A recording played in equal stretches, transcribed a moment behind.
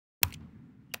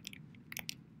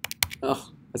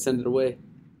Oh, I sent it away.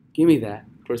 Give me that,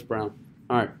 Chris Brown.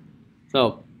 All right.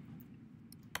 So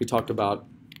we talked about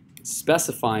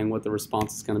specifying what the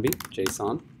response is going to be,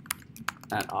 JSON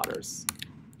at otters.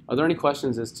 Are there any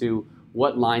questions as to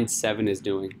what line 7 is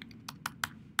doing?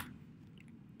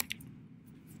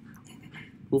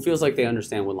 Who feels like they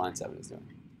understand what line 7 is doing?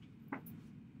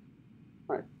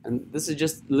 All right, and this is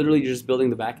just literally just building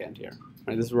the back end here.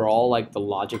 Right? This is where all like the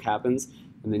logic happens,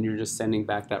 and then you're just sending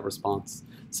back that response.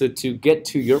 So to get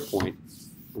to your point,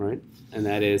 right, and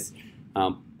that is,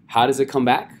 how does it come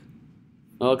back?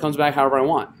 Well, it comes back however I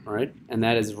want, all right? And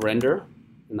that is render,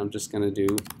 and I'm just going to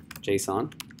do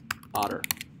JSON otter.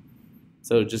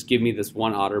 So just give me this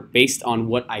one otter based on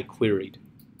what I queried,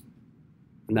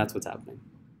 and that's what's happening.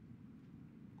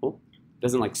 Cool. It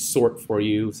doesn't like sort for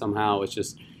you somehow. It's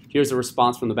just here's a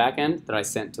response from the back end that I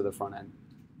sent to the front end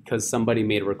because somebody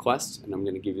made a request, and I'm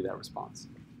going to give you that response.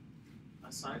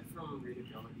 Aside from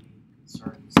readability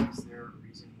concerns, is there a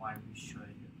reason why we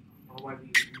should, or why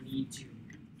we need to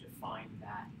define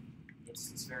that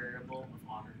instance variable of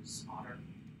otter's otter?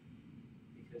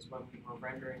 Because when we were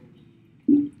rendering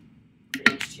the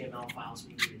HTML files,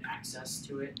 we needed access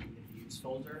to it in the views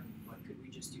folder, but could we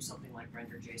just do something like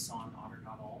render JSON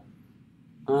otter.all?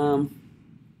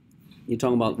 You're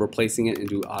talking about replacing it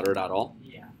into otter.all?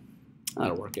 Yeah.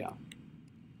 That'll work out.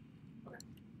 Okay.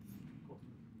 Cool.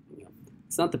 Yeah.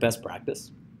 It's not the best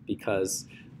practice because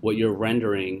what you're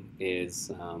rendering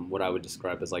is what I would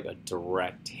describe as like a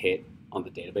direct hit on the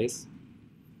database.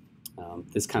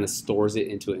 This kind of stores it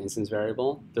into an instance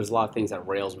variable. There's a lot of things that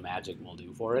Rails magic will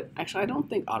do for it. Actually, I don't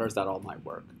think otters.all might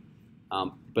work.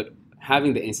 But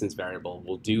having the instance variable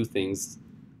will do things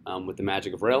with the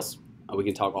magic of Rails. We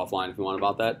can talk offline if you want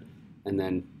about that. And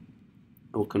then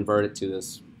we'll convert it to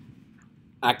this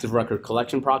active record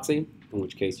collection proxy, in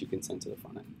which case you can send to the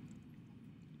front end.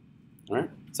 All right?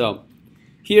 So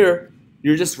here,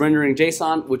 you're just rendering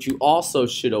JSON. What you also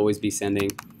should always be sending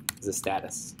is a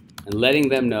status and letting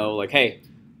them know, like, hey,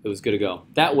 it was good to go.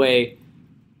 That way,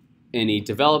 any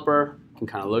developer can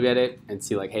kind of look at it and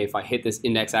see, like, hey, if I hit this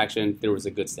index action, there was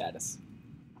a good status.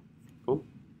 Cool?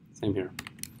 Same here.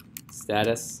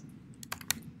 Status.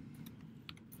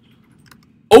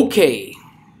 Okay.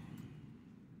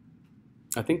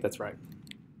 I think that's right.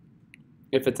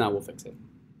 If it's not, we'll fix it.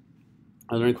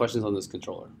 Are there any questions on this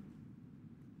controller?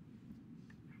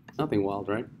 Nothing wild,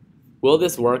 right? Will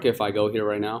this work if I go here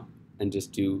right now and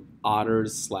just do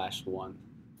otters/1?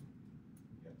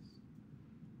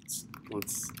 Yes.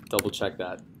 Let's double check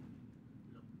that.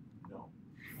 No.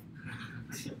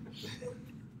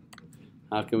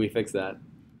 How can we fix that?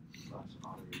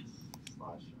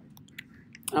 /otters/.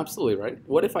 Absolutely, right?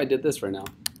 What if I did this right now?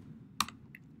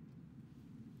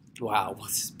 Wow,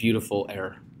 what's this beautiful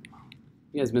error?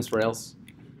 You guys miss Rails?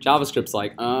 JavaScript's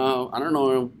like, I don't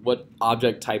know what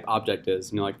object type object is.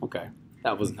 And you're like, okay,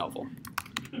 that wasn't helpful.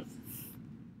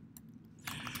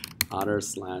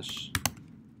 Otters/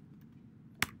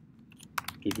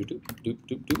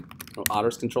 oh,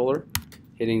 otters controller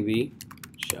hitting the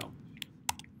shell.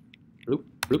 Bloop,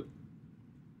 bloop.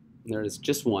 There is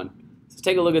just one. So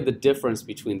take a look at the difference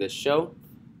between this show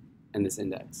and this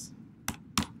index.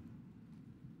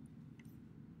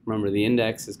 Remember, the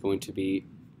index is going to be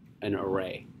an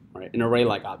array, right? An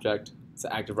array-like object. It's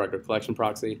an active record collection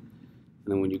proxy. And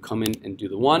then when you come in and do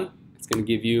the one, it's going to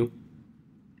give you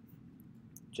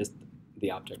just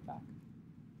the object back.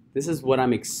 This is what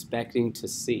I'm expecting to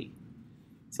see.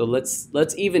 So let's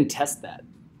even test that.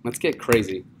 Let's get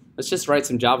crazy. Let's just write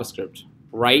some JavaScript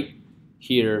right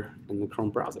here in the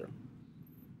Chrome browser.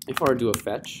 If I were to do a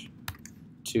fetch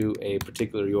to a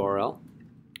particular URL,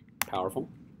 powerful,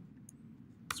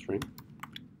 string.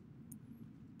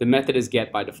 The method is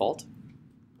get by default.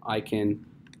 I can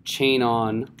chain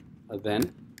on a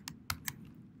then,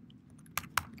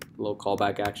 a little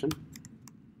callback action.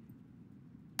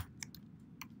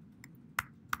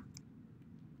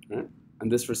 All right.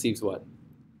 And this receives what?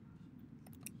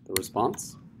 The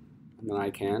response. And then I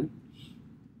can,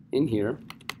 in here,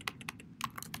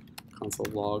 console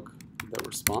log the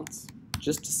response,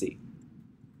 just to see.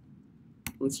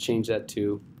 Let's change that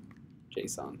to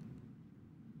JSON.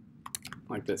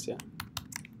 Like this, yeah.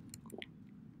 Cool.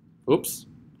 Oops.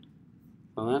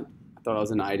 Saw that? I thought I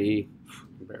was in IDE.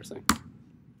 Embarrassing.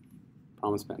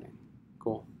 Promise pending.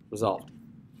 Cool. Resolved.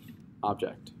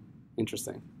 Object.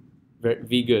 Interesting.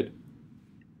 V good.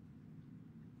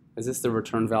 Is this the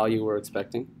return value we're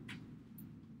expecting?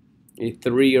 A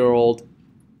 3-year-old,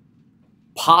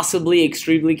 possibly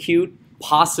extremely cute,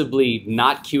 possibly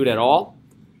not cute at all,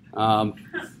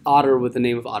 otter with the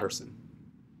name of Otterson.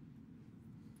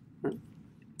 Right.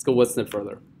 Let's go one step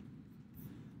further.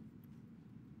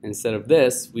 instead of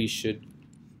this, we should,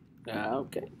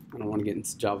 okay, I don't want to get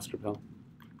into JavaScript hell.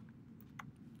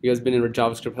 You guys been in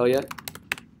JavaScript hell yet?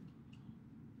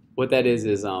 What that is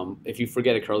if you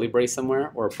forget a curly brace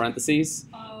somewhere or a parentheses,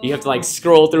 you have to like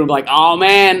scroll through and be like, oh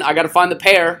man, I gotta find the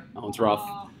pair. Oh, it's rough.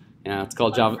 Yeah, it's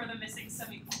called Java. For the missing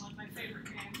semicolon, my favorite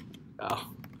game.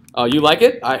 Oh, you like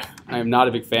it? I am not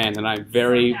a big fan, and I'm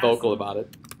very vocal about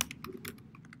it.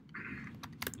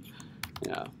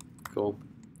 Yeah, cool.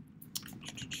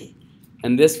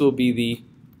 And this will be the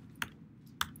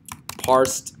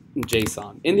parsed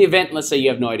JSON. In the event, let's say you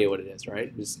have no idea what it is,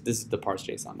 right? This is the parsed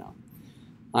JSON now.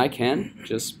 I can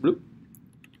just, bloop.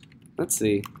 Let's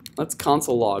see. Let's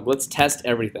console log. Let's test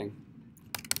everything.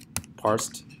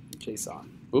 Parsed JSON.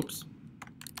 Oops.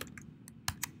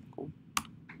 Cool.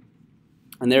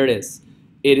 And there it is.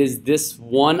 It is this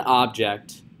one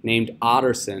object named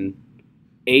Otterson,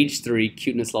 age 3,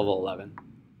 cuteness level 11.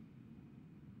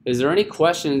 Is there any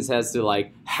questions as to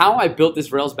like how I built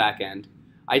this Rails backend?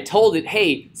 I told it,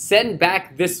 hey, send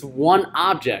back this one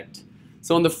object.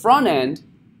 So on the front end,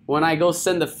 when I go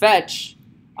send the fetch,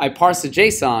 I parse the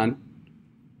JSON,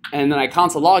 and then I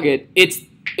console log it.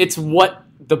 It's what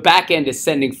the backend is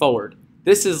sending forward.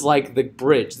 This is like the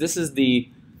bridge. This is the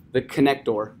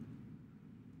connector.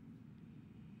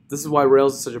 This is why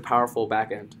Rails is such a powerful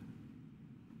backend.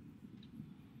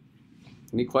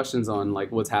 Any questions on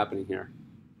like what's happening here?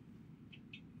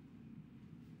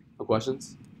 No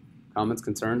questions? Comments,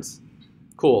 concerns?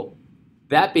 Cool.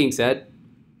 That being said,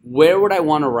 where would I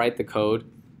want to write the code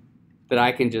that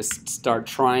I can just start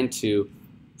trying to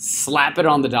slap it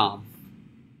on the DOM?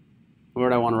 Where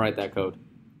would I want to write that code?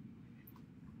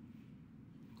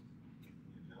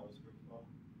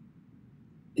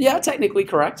 Yeah, technically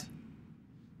correct.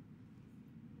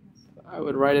 I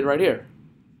would write it right here.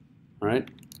 All right?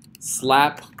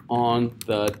 Slap on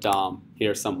the DOM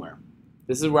here somewhere.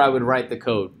 This is where I would write the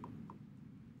code.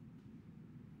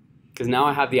 Because now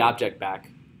I have the object back.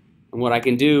 And what I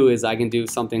can do is I can do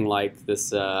something like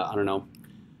this, I don't know,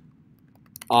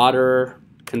 otter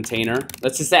container.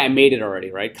 Let's just say I made it already,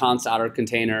 right? Const otter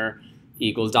container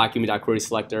equals document.query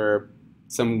selector,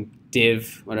 some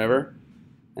div, whatever.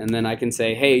 And then I can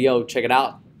say, hey, yo, check it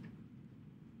out.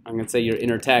 I'm going to say your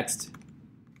inner text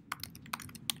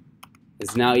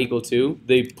is now equal to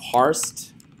the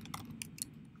parsed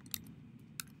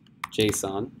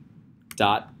JSON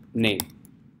dot name.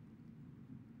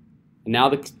 And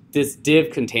now this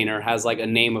div container has like a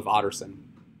name of Otterson.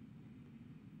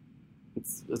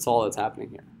 That's all that's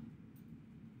happening here.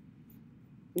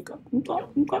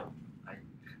 Okay.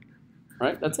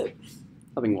 Right, that's it.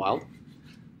 Nothing wild.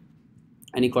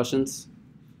 Any questions?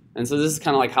 And so this is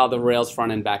kind of like how the Rails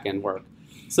front end back end work.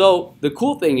 So the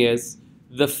cool thing is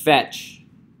the fetch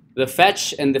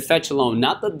and the fetch alone,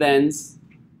 not the thens.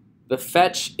 The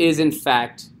fetch is in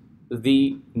fact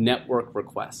the network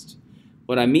request.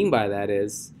 What I mean by that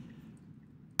is,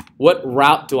 what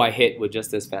route do I hit with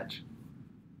just this fetch?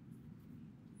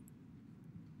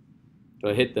 Do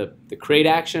I hit the create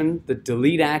action, the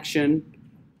delete action,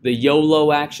 the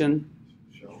YOLO action?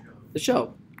 The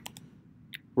show.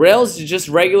 Rails is just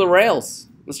regular Rails.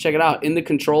 Let's check it out. In the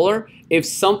controller, if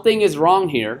something is wrong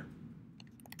here,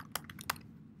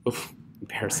 oof,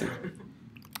 embarrassing.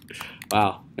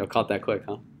 Wow, you caught that quick,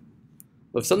 huh?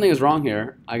 Well, if something is wrong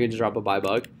here, I can just drop a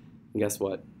bybug, and guess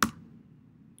what?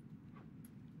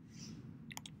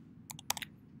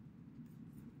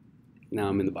 Now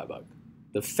I'm in the bybug.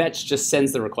 The fetch just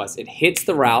sends the request. It hits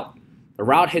the route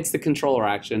hits the controller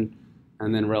action,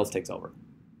 and then Rails takes over.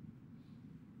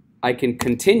 I can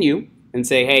continue and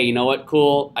say, hey, you know what,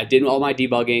 cool, I did all my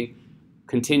debugging,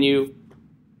 continue,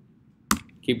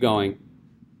 keep going.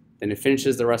 Then it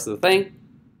finishes the rest of the thing,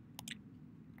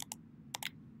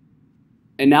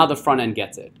 and now the front end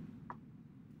gets it.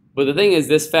 But the thing is,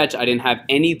 this fetch, I didn't have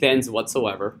any thens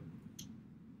whatsoever.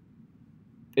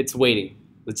 It's waiting.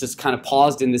 It's just kind of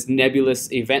paused in this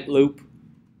nebulous event loop.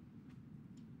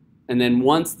 And then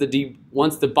once the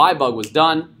bybug was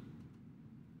done,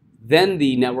 then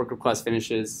the network request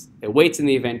finishes. It waits in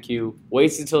the event queue,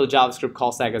 waits until the JavaScript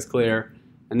call stack is clear,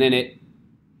 and then it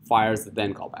fires the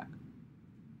then callback.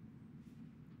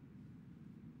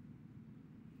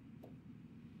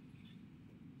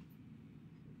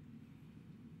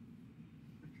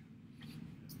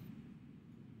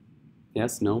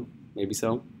 Yes, no, maybe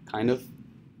so, kind of, a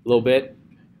little bit.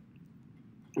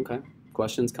 Okay,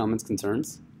 questions, comments,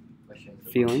 concerns,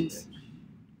 feelings?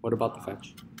 What about the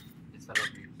fetch? Instead of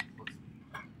you put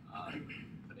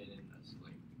it in as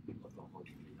like what the whole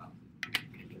tree up,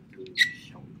 you can do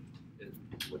show it.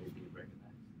 Would it be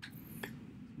recognized?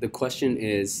 The question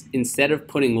is, instead of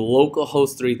putting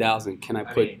localhost 3000, can I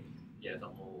put... Yeah, the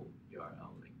whole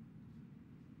URL link.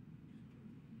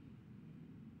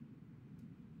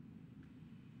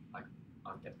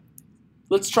 I'll get that.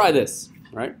 Let's try this,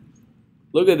 right?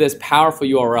 Look at this powerful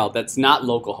URL that's not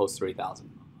localhost 3000.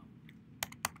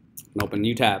 Can open a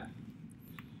new tab.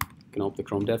 Can open the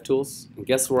Chrome DevTools. And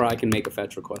guess where I can make a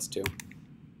fetch request to?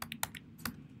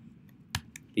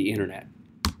 The internet.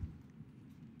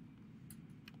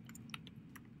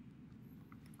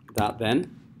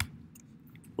 Then,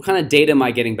 what kind of data am I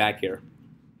getting back here?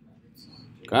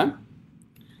 Okay.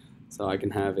 So I can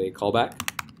have a callback.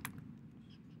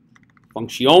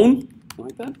 Function,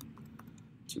 like that.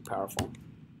 Too powerful.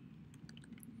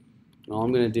 And all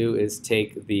I'm going to do is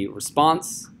take the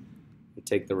response,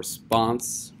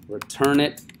 return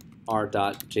it,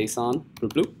 r.json,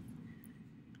 bloop bloop.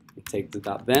 And take the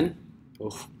 .then.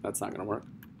 Oh, that's not going to work.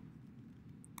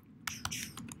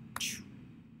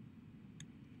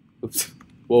 Oops.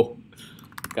 Whoa.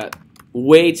 Got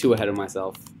way too ahead of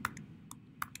myself.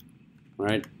 All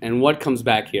right. And what comes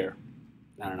back here?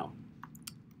 I don't know.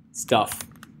 Stuff.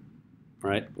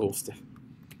 Right? Oh,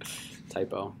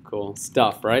 typo. Cool.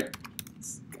 Stuff, right?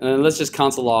 And let's just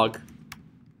console log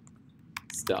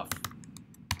stuff.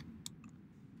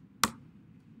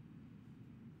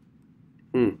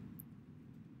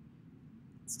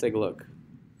 Let's take a look.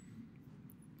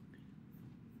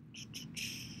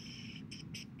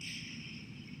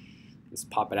 Just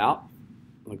pop it out.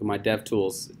 Look at my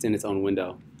DevTools. It's in its own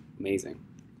window. Amazing.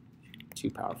 Too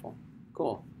powerful.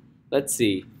 Cool. Let's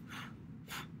see.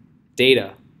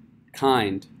 Data.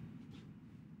 Kind.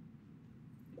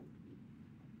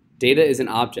 Data is an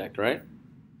object, right?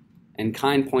 And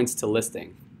kind points to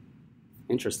listing.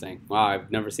 Interesting. Wow,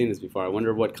 I've never seen this before. I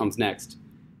wonder what comes next.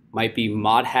 Might be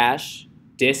mod hash,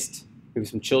 dist, maybe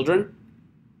some children.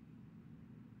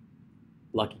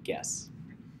 Lucky guess.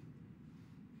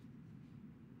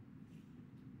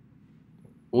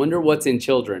 I wonder what's in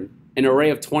children. An array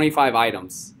of 25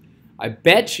 items. I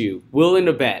bet you, willing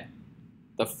to bet,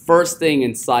 the first thing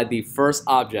inside the first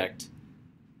object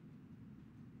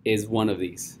is one of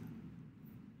these.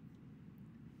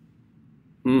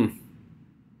 I'm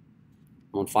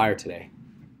on fire today.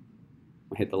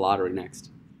 I'll hit the lottery next.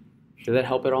 Did that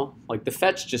help at all? Like the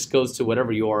fetch just goes to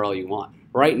whatever URL you want.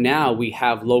 Right now we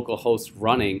have localhost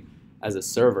running as a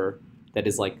server that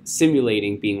is like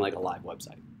simulating being like a live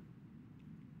website.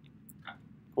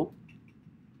 Cool.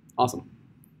 Awesome.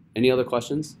 Any other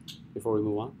questions before we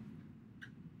move on?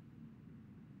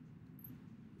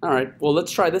 All right, well,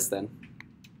 let's try this then.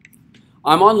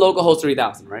 I'm on localhost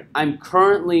 3000, right? I'm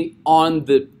currently on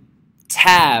the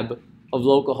tab of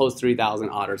localhost 3000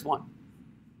 Otters 1.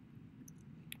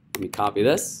 Let me copy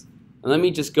this, and let me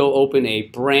just go open a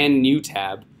brand new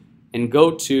tab and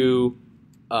go to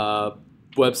a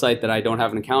website that I don't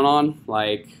have an account on,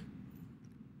 like,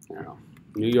 I don't know,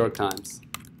 New York Times.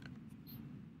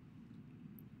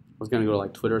 I was gonna go to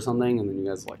like Twitter or something, and then you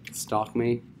guys like stalk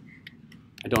me.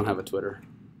 I don't have a Twitter.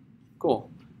 Cool.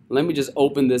 Let me just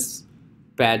open this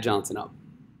Bad Johnson up.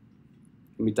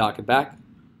 Let me dock it back.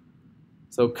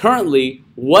 So currently,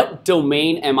 what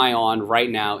domain am I on right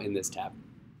now in this tab?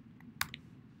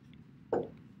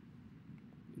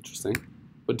 Interesting.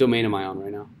 What domain am I on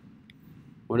right now?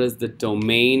 What is the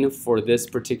domain for this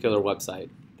particular website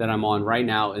that I'm on right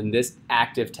now in this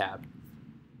active tab?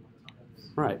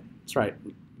 Right, that's right.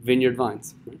 Vineyard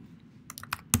Vines.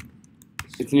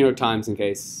 It's New York Times in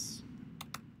case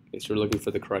you're looking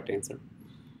for the correct answer.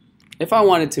 If I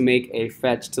wanted to make a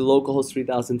fetch to localhost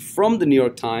 3000 from the New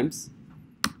York Times,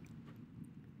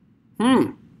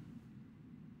 I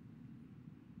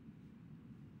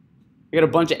got a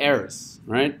bunch of errors,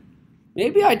 right?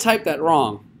 Maybe I typed that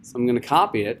wrong, so I'm going to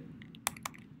copy it.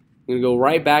 I'm going to go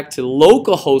right back to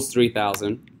localhost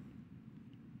 3000.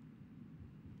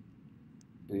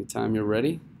 Anytime you're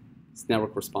ready. It's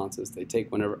network responses. They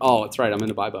take whenever. Oh, that's right. I'm in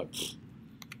the BuyBug.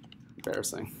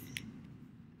 Embarrassing.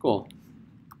 Cool.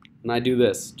 And I do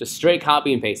this. Just straight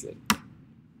copy and paste it.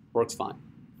 Works fine.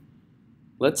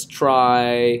 Let's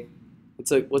try.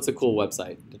 What's a cool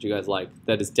website that you guys like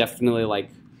that is definitely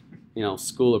like, you know,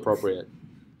 school appropriate?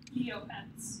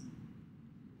 Neopets.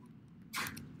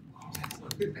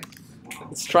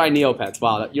 Let's try Neopets.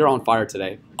 Wow, you're on fire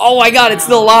today. Oh my God, it's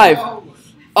still live.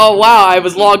 Oh wow, I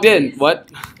was logged in. What?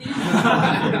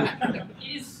 It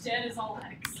is dead as all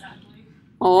heck, sadly.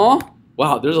 Aw.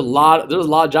 Wow, there's a lot of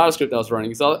JavaScript that was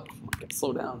running. So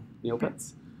slow down,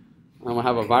 Neopets. I'm gonna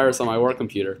have a virus on my work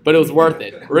computer, but it was worth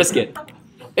it. Risk it.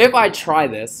 If I try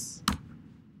this,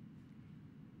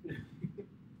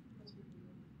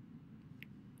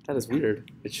 that is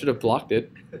weird. It should have blocked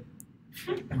it.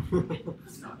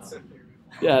 It's not so clear.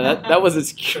 Yeah, that was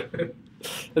its.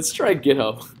 Let's try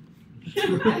GitHub.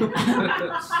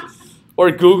 Or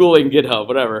Google and GitHub,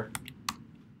 whatever.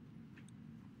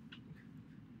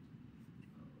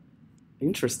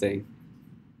 Interesting.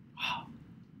 Wow.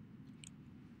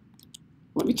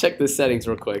 Let me check the settings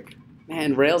real quick.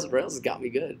 Man, Rails has got me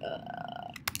good.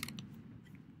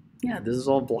 Yeah, this is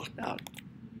all blocked out.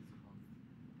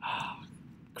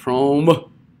 Chrome.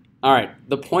 All right,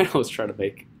 the point I was trying to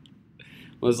make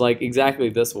was like exactly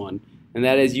this one, and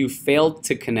that is you failed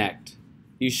to connect.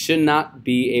 You should not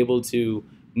be able to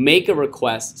make a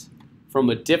request from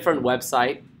a different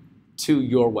website to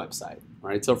your website,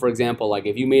 right? So for example, like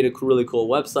if you made a really cool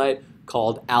website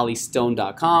called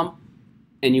allystone.com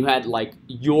and you had like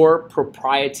your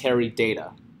proprietary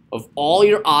data of all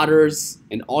your otters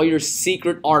and all your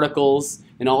secret articles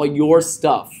and all your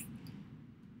stuff,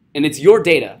 and it's your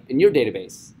data in your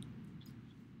database,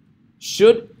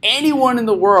 should anyone in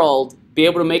the world be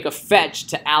able to make a fetch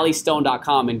to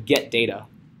allystone.com and get data?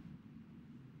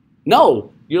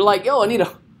 No. You're like, yo, I need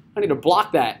to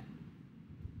block that,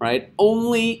 right?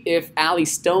 Only if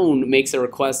Allystone makes a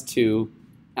request to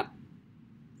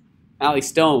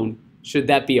Allystone should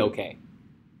that be okay.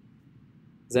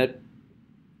 Does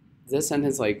that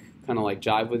sentence like kind of like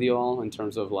jive with you all in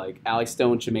terms of like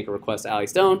Allystone should make a request to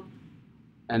Allystone,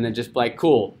 and then just like,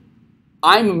 cool,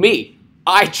 I'm me.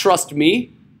 I trust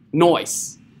me.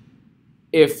 Noise.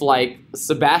 If like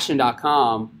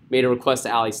Sebastian.com made a request to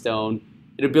Allystone,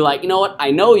 it'd be like, you know what, I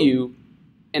know you,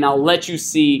 and I'll let you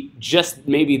see just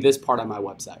maybe this part of my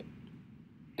website.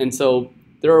 And so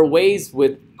there are ways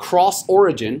with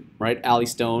cross-origin, right?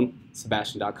 Allystone,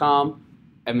 Sebastian.com,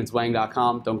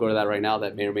 evanswang.com. Don't go to that right now.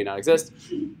 That may or may not exist.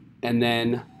 And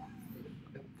then,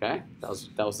 okay, that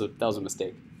was a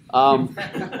mistake.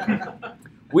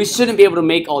 We shouldn't be able to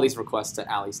make all these requests to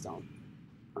Allystone,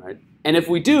 all right? And if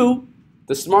we do,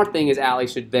 the smart thing is Ally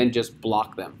should then just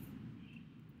block them.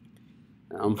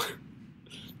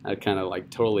 That kind of like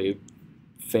totally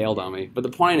failed on me. But the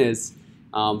point is,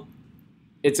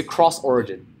 it's a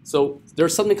cross-origin. So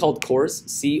there's something called CORS,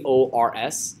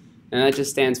 C-O-R-S, and that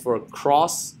just stands for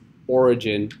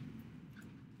cross-origin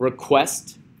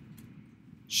request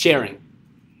sharing.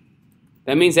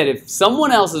 That means that if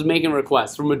someone else is making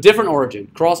requests from a different origin,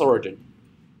 cross-origin,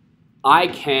 I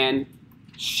can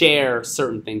share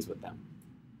certain things with them.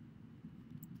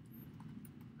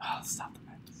 Oh, stop the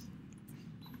madness.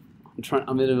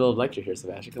 I'm in the middle of lecture here,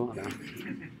 Sebastian. Come on now.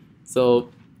 So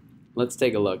let's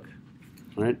take a look.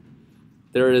 All right.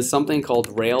 There is something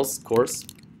called Rails course.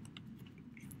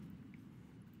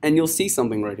 And you'll see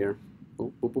something right here.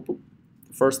 Boop, boop, boop, boop.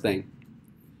 First thing.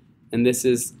 And this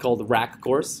is called Rack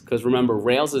course, because remember,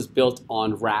 Rails is built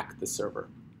on Rack, the server,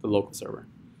 the local server.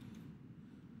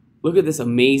 Look at this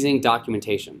amazing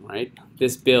documentation, right?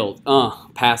 This build,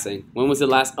 passing. When was it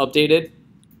last updated?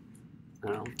 I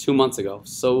don't know, 2 months ago.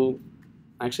 So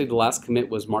actually the last commit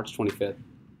was March 25th,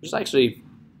 which is actually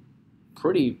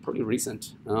pretty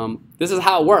recent. This is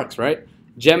how it works, right?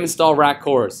 Gem install Rack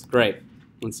cores. Great.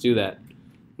 Let's do that.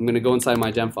 I'm going to go inside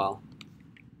my gem file.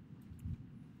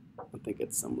 I think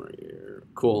it's somewhere here.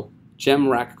 Cool. Gem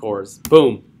Rack cores.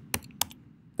 Boom.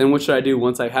 Then what should I do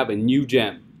once I have a new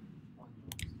gem?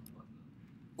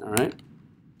 All right.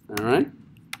 All right.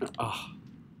 Oh.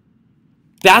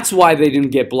 That's why they didn't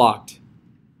get blocked.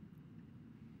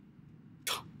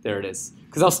 There it is.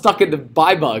 Because I was stuck in the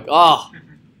buy bug. Oh,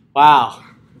 wow.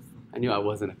 I knew I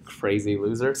wasn't a crazy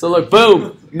loser. So look,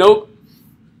 boom. No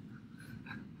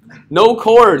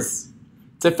cores.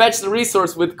 To fetch the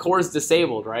resource with cores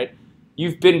disabled, right?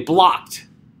 You've been blocked,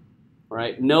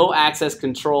 right? No access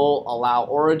control, allow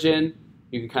origin.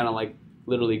 You can kind of like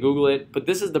literally Google it. But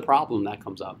this is the problem that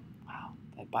comes up. Wow,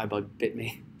 that buy bug bit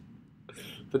me.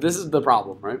 But this is the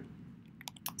problem, right?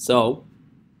 So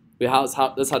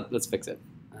let's fix it.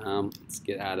 Let's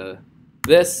get out of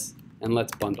this and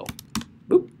let's bundle.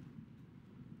 Boop.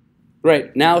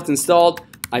 Great, now it's installed.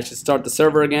 I should start the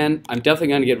server again. I'm definitely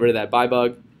going to get rid of that buy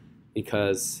bug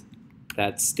because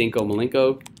that's stinko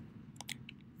malinko.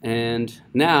 And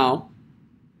now,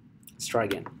 let's try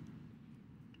again.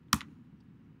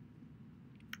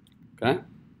 Okay.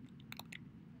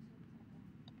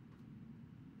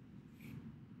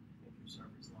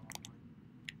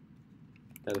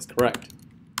 That is correct.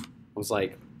 I was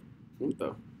like, what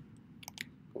the?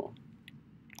 Cool.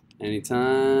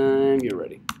 Anytime you're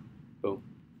ready. Boom.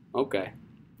 Okay.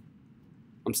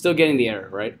 I'm still getting the error,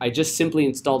 right? I just simply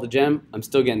installed the gem. I'm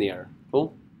still getting the error.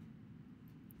 Cool.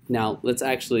 Now, let's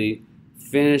actually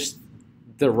finish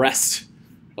the rest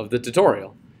of the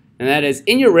tutorial. And that is,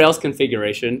 in your Rails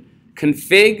configuration,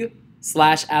 config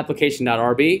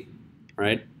 /application.rb,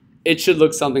 right? It should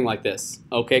look something like this.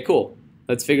 Okay, cool.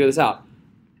 Let's figure this out.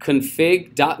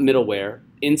 Config.middleware,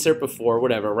 insert before,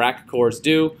 whatever, rack cores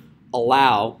do,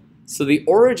 allow. So the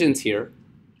origins here,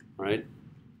 right,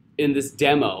 in this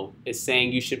demo is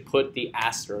saying you should put the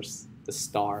asterisk, the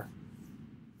star.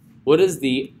 What is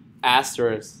the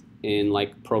asterisk in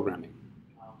like programming?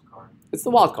 Wildcard. It's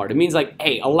the wildcard. It means like,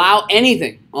 hey, allow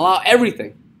anything, allow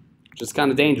everything. Which is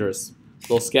kind of dangerous.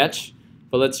 Little sketch,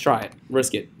 but let's try it.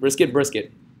 Risk it,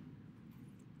 brisket.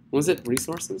 Was it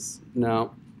resources?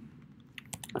 No.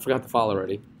 I forgot the file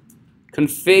already.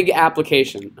 Config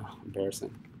application. Oh,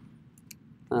 embarrassing.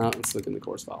 Let's look in the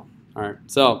course file. All right,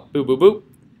 so boop, boop, boop.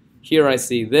 Here I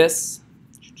see this.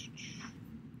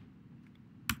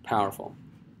 Powerful.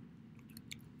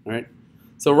 All right.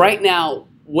 So right now,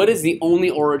 what is the only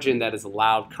origin that is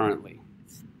allowed currently?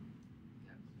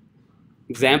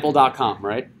 Example.com,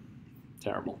 right?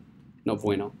 Terrible. No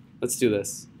bueno. Let's do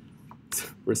this.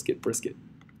 Brisket.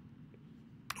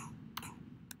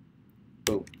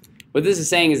 Boom. What this is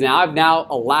saying is now I've now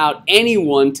allowed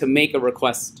anyone to make a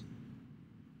request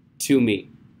to me.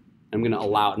 I'm going to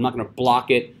allow it. I'm not going to block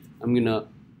it. I'm going to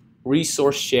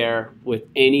resource share with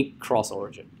any cross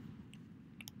origin.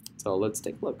 So let's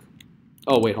take a look.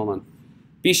 Oh, wait, hold on.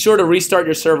 Be sure to restart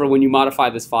your server when you modify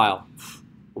this file.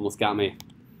 Almost got me.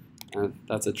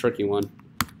 That's a tricky one.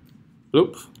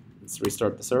 Bloop. Let's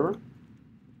restart the server.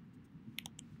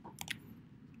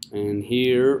 And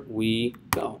here we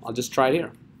go. I'll just try it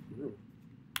here.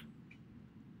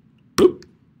 Bloop.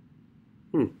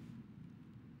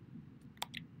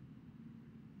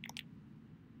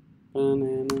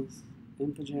 Bananas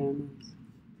and pajamas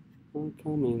are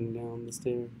coming down the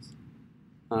stairs.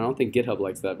 I don't think GitHub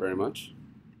likes that very much.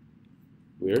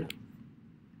 Weird.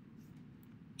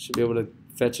 Should be able to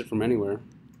fetch it from anywhere.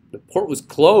 The port was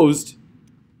closed.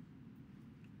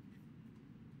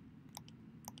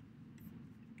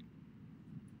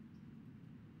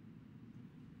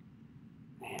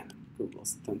 Man,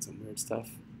 Google's done some weird stuff.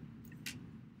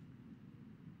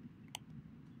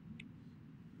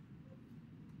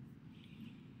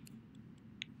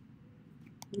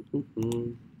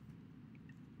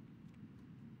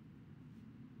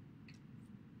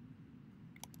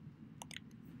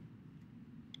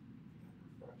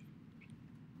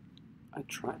 I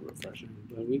tried refreshing,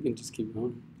 but we can just keep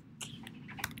going.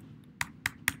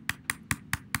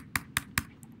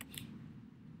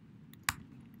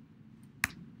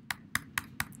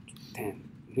 Damn,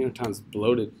 New York Times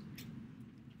bloated.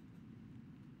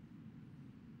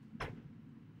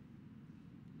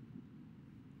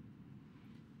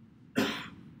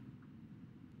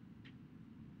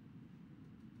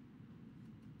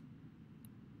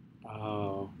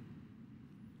 Oh.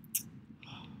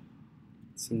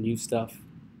 Some new stuff.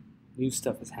 New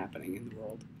stuff is happening in the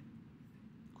world.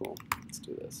 Cool. Let's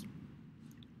do this.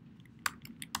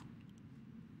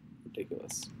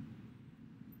 Ridiculous.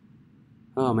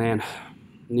 Oh man,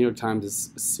 New York Times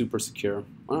is super secure.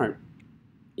 All right.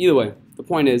 Either way, the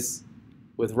point is,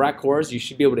 with rack cores, you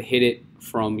should be able to hit it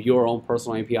from your own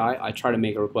personal API. I tried to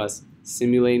make a request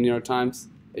simulating New York Times.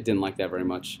 It didn't like that very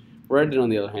much. Reddit, on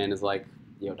the other hand, is like,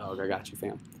 yo, dog, I got you,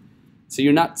 fam. So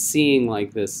you're not seeing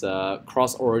like this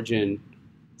cross-origin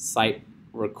site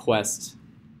request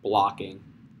blocking,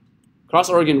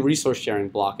 cross-origin resource sharing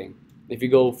blocking. If you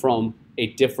go from a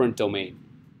different domain,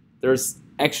 there's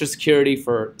extra security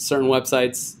for certain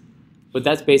websites, but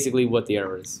that's basically what the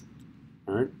error is.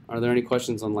 All right. Are there any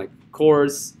questions on like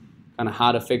cores, kind of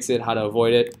how to fix it, how to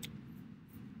avoid it?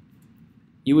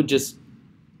 You would just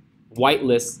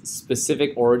whitelist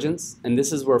specific origins, and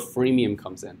this is where freemium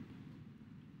comes in.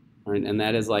 Right? And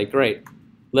that is like, great,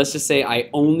 let's just say I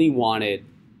only wanted,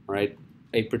 right,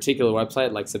 a particular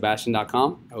website like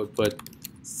Sebastian.com. I would put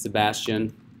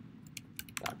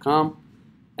Sebastian.com,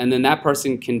 and then that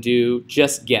person can do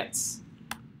just gets.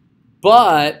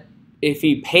 But if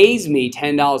he pays me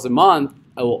 $10 a month,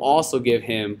 I will also give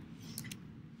him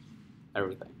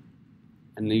everything.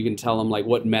 And then you can tell them like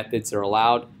what methods are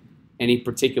allowed, any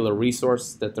particular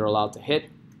resource that they're allowed to hit.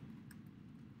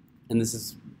 And this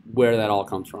is where that all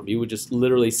comes from. You would just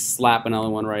literally slap another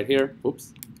one right here.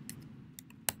 Oops.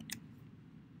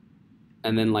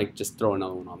 And then like just throw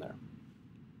another one on there.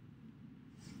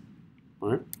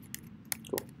 All right.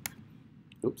 Cool.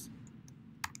 Oops.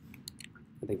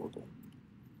 I think we're cool.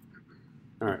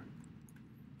 All right.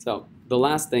 So the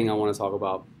last thing I want to talk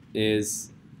about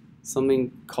is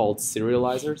something called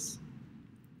serializers.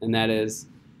 And that is,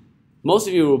 most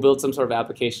of you will build some sort of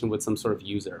application with some sort of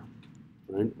user.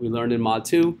 Right? We learned in Mod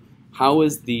 2, how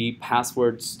is the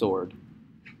password stored?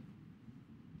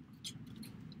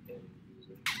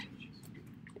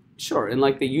 Sure, in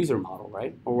like the user model,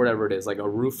 right? Or whatever it is, like a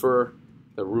roofer,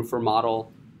 the roofer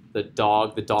model, the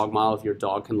dog model, if your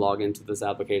dog can log into this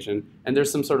application. And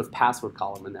there's some sort of password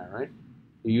column in there, right?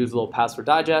 You use a little password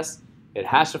digest, it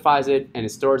hashifies it, and it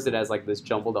stores it as like this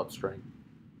jumbled up string.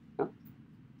 Yeah?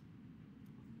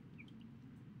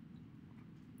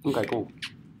 Okay, cool.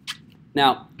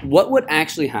 Now, what would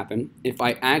actually happen if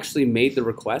I actually made the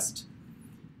request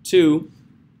to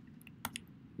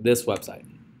this website?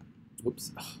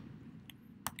 Oops.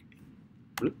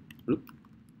 Bloop, bloop.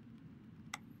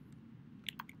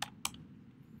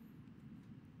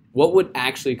 What would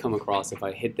actually come across if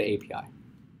I hit the API?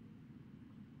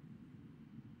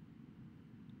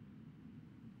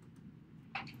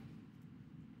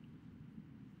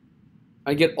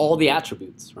 I'd get all the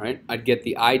attributes, right? I'd get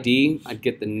the ID, I'd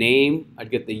get the name, I'd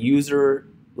get the user,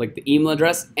 like the email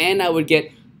address, and I would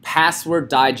get password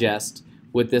digest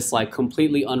with this like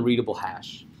completely unreadable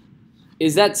hash.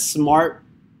 Is that smart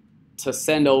to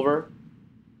send over?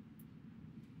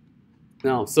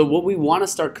 No. So what we want to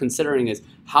start considering is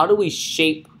how do we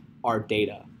shape our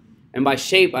data? And by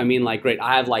shape, I mean like, great,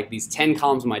 I have like these 10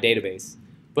 columns in my database,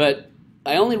 but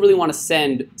I only really want to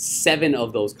send 7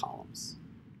 of those columns,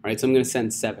 right? So I'm going to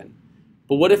send 7.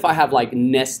 But what if I have like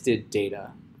nested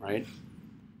data, right?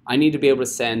 I need to be able to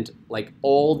send like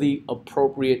all the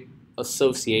appropriate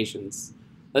associations.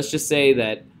 Let's just say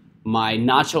that my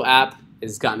Nacho app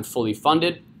has gotten fully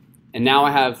funded, and now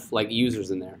I have like users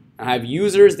in there. I have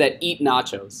users that eat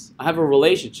nachos. I have a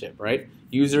relationship, right?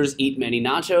 Users eat many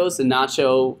nachos, and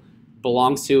nacho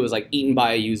belongs to is like eaten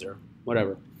by a user,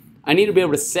 whatever. I need to be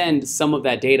able to send some of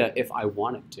that data if I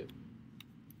wanted to.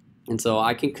 And so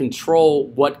I can control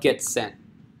what gets sent.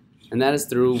 And that is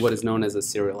through what is known as a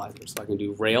serializer. So I can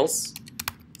do Rails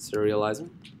serializer.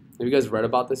 Have you guys read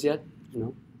about this yet?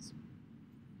 No?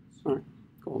 All right,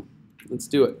 cool. Let's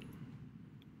do it.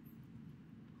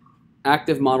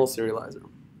 Active model serializer.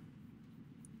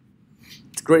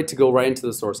 It's great to go right into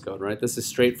the source code, right? This is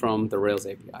straight from the Rails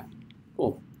API.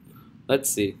 Cool. Let's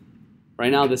see.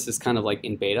 Right now this is kind of like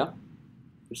in beta,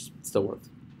 which still works.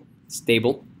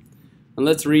 Stable. And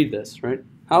let's read this, right?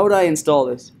 How would I install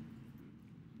this?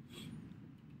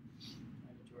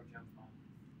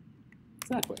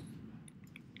 Exactly.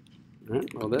 All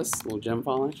right, well this little gem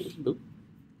file actually, boop.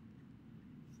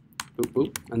 Boop,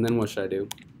 boop. And then what should I do?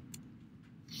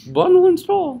 Bundle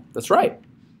install. That's right.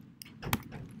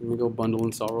 Let me go bundle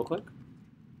install real quick.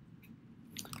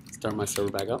 Start my server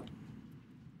back up.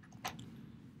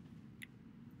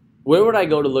 Where would I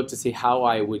go to look to see how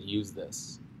I would use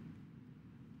this?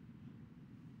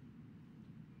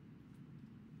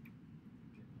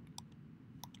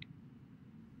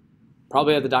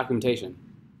 Probably at the documentation.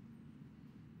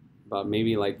 But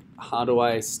maybe like, how do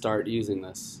I start using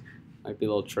this? Might be a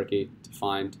little tricky to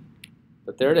find.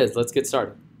 But there it is. Let's get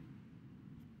started.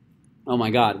 Oh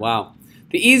my God, wow.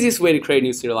 The easiest way to create a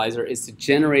new serializer is to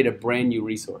generate a brand new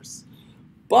resource.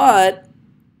 But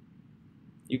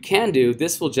you can do,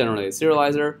 this will generate a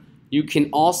serializer. You can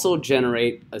also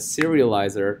generate a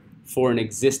serializer for an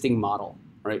existing model.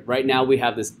 Right now we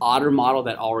have this Otter model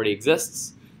that already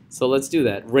exists. So let's do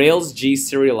that. Rails G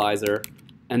serializer,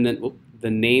 and then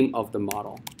the name of the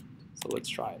model. So let's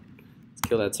try it. Let's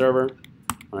kill that server.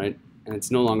 All right, and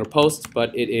it's no longer post,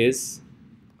 but it is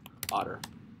Otter.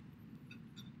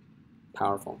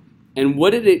 Powerful. And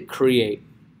what did it create?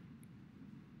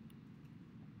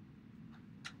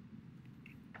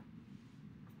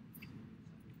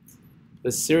 The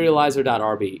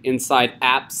serializer.rb inside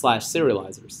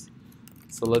app/serializers.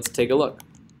 So let's take a look.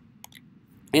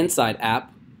 Inside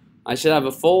app, I should have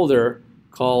a folder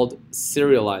called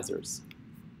serializers.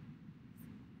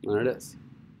 There it is.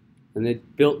 And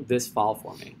it built this file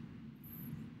for me.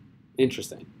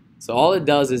 Interesting. So all it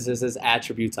does is this says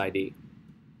attributes ID.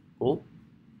 Cool.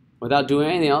 Without doing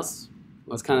anything else,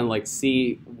 let's kind of like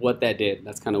see what that did.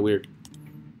 That's kind of weird.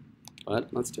 But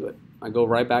let's do it. I go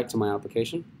right back to my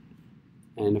application.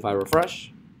 And if I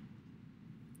refresh,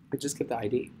 I just get the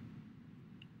ID.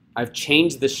 I've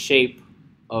changed the shape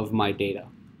of my data.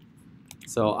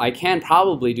 So I can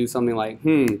probably do something like,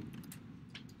 can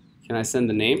I send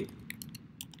the name?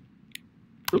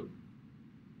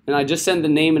 And I just send the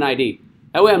name and ID.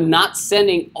 That way I'm not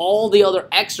sending all the other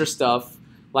extra stuff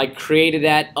like created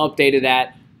at, updated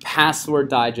at, password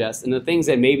digest, and the things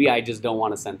that maybe I just don't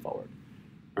want to send forward,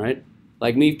 right?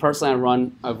 Like me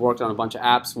personally, I've worked on a bunch of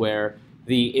apps where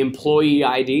the employee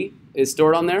ID is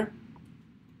stored on there.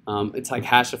 It's like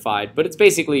hashified, but it's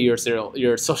basically your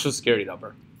social security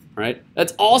number, right?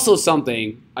 That's also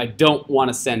something I don't want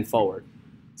to send forward.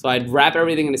 So I'd wrap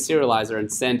everything in a serializer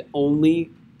and send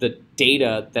only the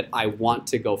data that I want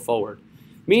to go forward.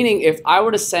 Meaning, if I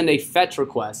were to send a fetch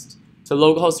request to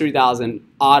localhost 3000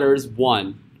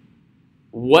 otters1,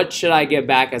 what should I get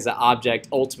back as an object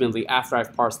ultimately after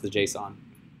I've parsed the JSON?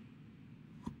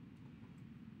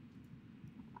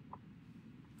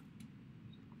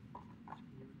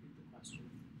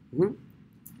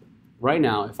 Right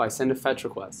now, if I send a fetch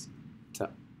request to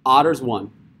otters1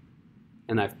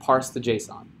 and I've parsed the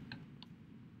JSON,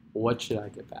 what should I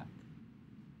get back?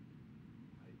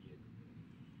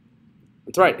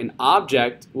 That's right, an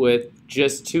object with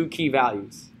just 2 key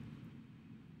values,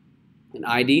 an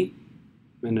ID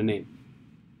and a name.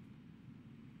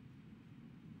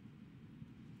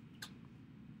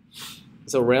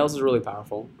 So Rails is really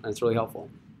powerful and it's really helpful.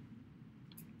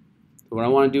 So what I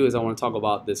want to do is I want to talk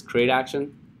about this create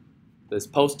action, this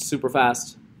post super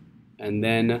fast, and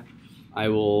then I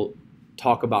will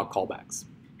talk about callbacks.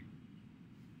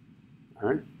 All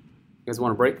right, you guys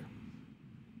want a break?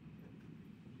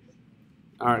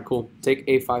 All right, cool. Take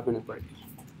a 5-minute break.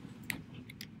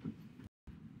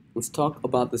 Let's talk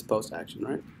about this post action,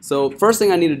 right? So first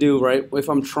thing I need to do, right, if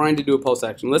I'm trying to do a post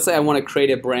action, let's say I want to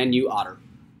create a brand new otter.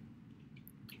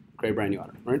 Create a brand new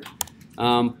otter, right?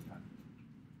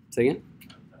 Say again?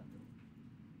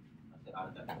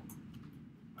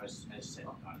 I said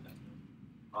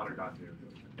otter.new.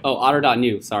 Oh,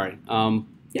 otter.new, sorry.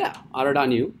 Yeah,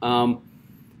 otter.new.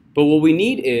 But what we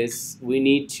need is we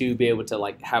need to be able to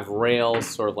like have Rails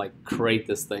sort of like create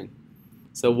this thing.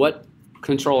 So what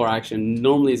controller action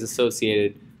normally is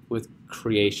associated with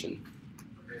creation?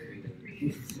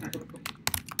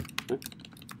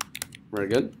 Very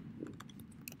good.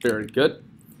 Very good.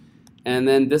 And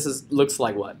then this looks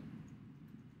like what?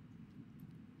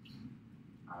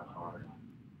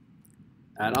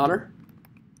 Add otter?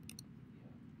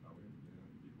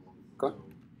 Okay.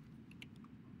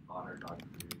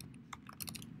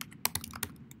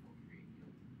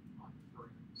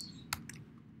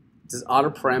 Does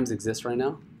otter params exist right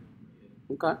now?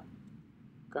 Okay.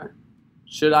 Okay.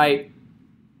 Should I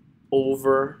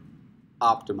over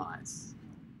optimize?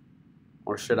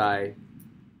 Or should I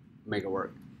make it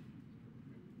work?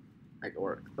 Make it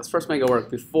work. Let's first make it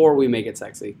work before we make it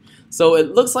sexy. So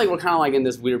it looks like we're kind of like in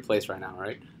this weird place right now,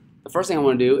 right? The first thing I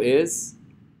want to do is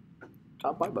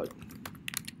drop by bug.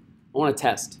 I want to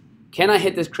test. Can I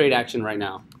hit this create action right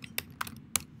now?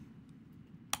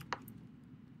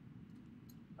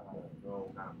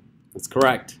 That's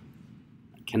correct.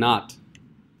 I cannot.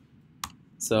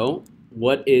 So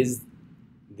what is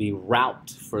the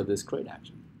route for this create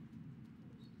action?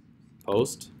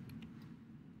 Post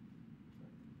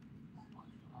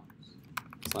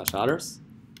 / otters.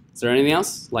 Is there anything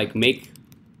else? Like make?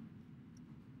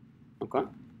 Okay.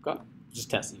 Okay. Just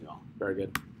testing you all. Very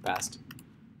good. Passed.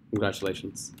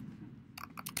 Congratulations.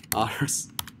 Otters.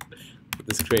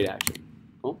 This create action.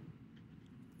 Cool.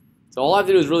 So all I have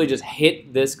to do is really just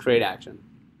hit this create action.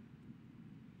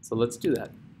 So let's do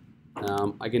that.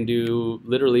 I can do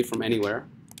literally from anywhere.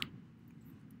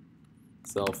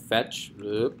 So fetch.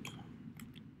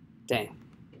 Dang.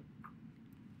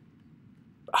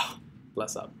 Oh,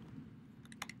 bless up.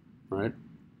 All right.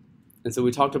 And so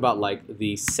we talked about like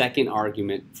the second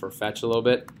argument for fetch a little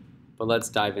bit, but let's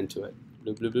dive into it.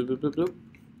 Bloop, bloop, bloop, bloop, bloop, bloop. You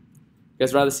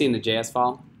guys rather see in the JS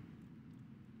file?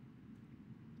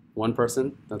 One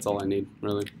person? That's all I need,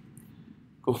 really.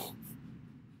 Cool.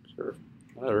 Sure.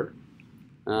 Whatever.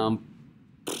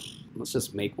 Let's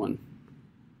just make one.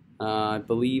 I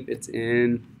believe it's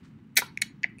in.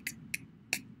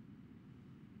 It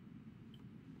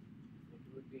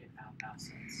would be an app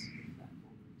assets if that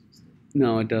folder existed.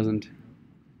 No, it doesn't.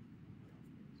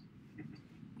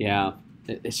 Yeah,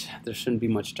 there shouldn't be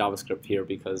much JavaScript here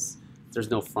because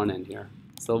there's no front end here.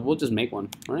 So we'll just make one,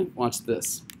 all right? Watch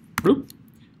this. Bloop,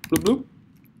 bloop,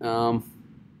 bloop.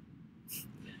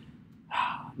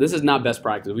 This is not best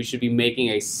practice. We should be making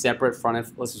a separate front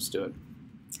end. Let's just do it.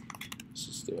 Let's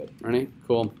just do it. Ready?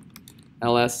 Cool.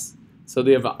 ls. So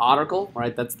we have an article,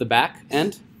 right? That's the back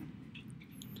end.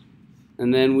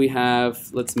 And then we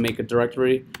have, let's make a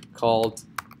directory called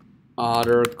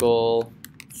article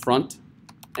front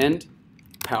end.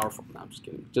 Powerful. No, I'm just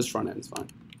kidding. Just front end is fine.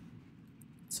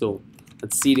 So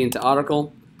let's seed into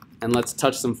article and let's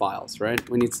touch some files, right?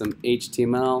 We need some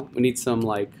HTML. We need some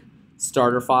like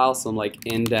starter files, some like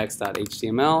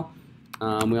index.html.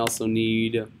 We also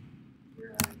need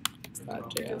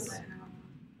 .js.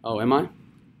 Oh, am I?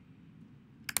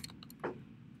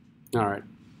 All right.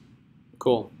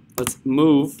 Cool. Let's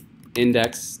move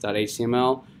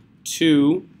index.html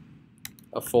to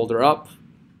a folder up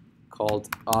called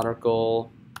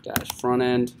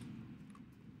article-frontend.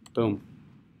 Boom.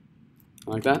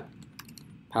 Like that.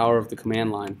 Power of the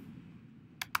command line.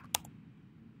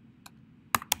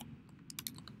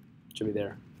 Should be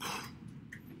there.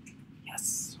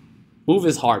 Yes. Move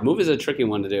is hard. Move is a tricky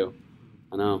one to do.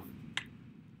 I know.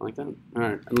 I like that. All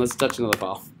right, and let's touch another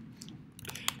file.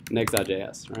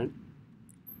 Next.js, right?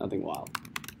 Nothing wild.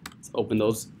 Let's open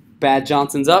those bad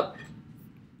Johnsons up.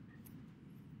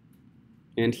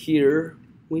 And here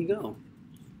we go.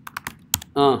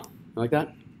 You like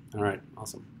that? All right,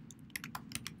 awesome.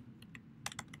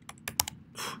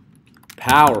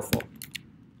 Powerful.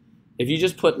 If you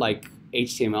just put like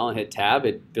HTML and hit tab,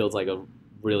 it builds like a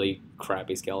really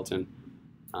crappy skeleton.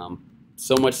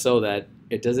 So much so that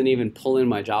it doesn't even pull in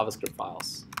my JavaScript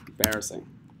files. Embarrassing.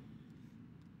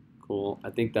 Cool. I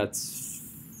think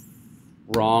that's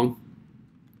wrong.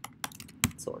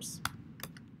 Source.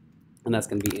 And that's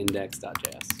going to be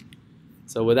index.js.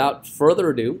 So without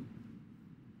further ado,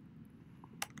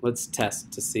 let's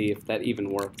test to see if that even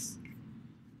works.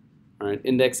 All right,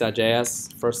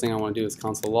 index.js. First thing I want to do is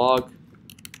console log.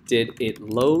 Did it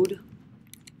load?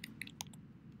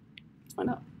 Why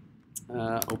not?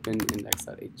 Open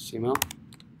index.html.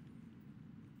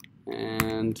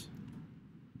 And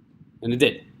it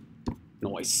did.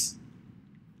 Nice.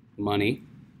 Money.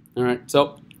 All right,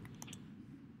 so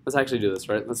let's actually do this,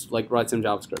 right? Let's like write some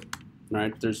JavaScript. All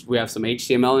right, we have some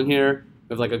HTML in here.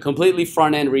 We have like a completely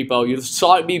front-end repo. You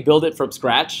saw me build it from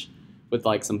scratch with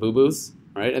like some boo-boos,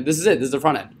 right? And this is it. This is the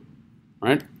front end,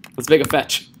 right? Let's make a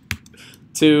fetch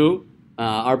to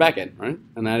our backend, right?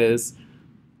 And that is,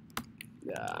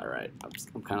 yeah, all right.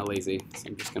 I'm kind of lazy, so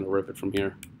I'm just gonna rip it from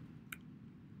here.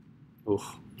 Ooh,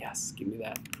 yes, give me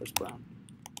that first brown.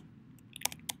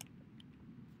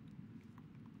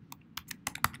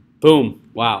 Boom!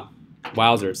 Wow,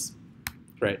 wowzers!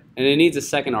 Great, and it needs a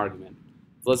second argument.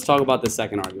 Let's talk about the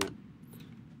second argument.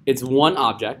 It's one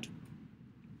object,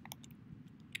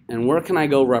 and where can I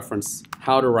go reference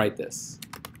how to write this?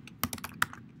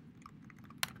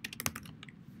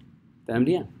 The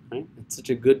MDN, right? It's such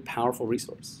a good, powerful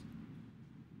resource.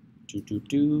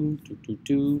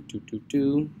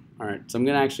 All right, so I'm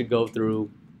gonna actually go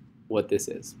through what this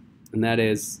is, and that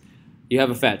is, you have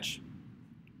a fetch.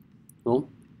 Well,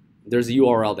 there's a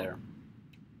URL there.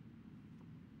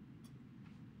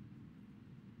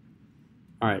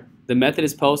 All right, the method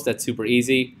is post. That's super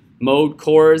easy. Mode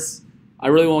cores, I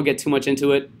really won't get too much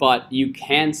into it, but you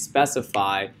can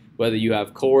specify whether you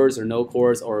have cores or no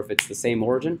cores, or if it's the same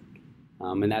origin.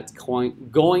 And that's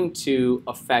going to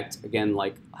affect, again,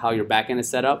 like how your backend is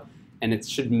set up, and it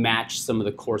should match some of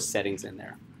the core settings in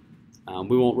there.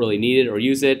 We won't really need it or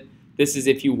use it. This is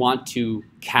if you want to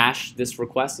cache this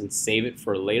request and save it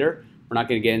for later. We're not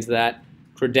going to get into that.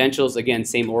 Credentials, again,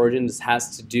 same origin. This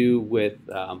has to do with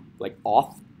like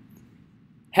auth.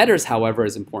 Headers, however,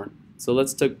 is important. So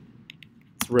let's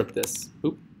rip this.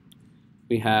 Oop.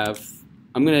 We have,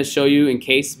 I'm going to show you in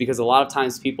case, because a lot of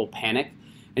times people panic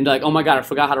and they're like, oh my God, I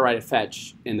forgot how to write a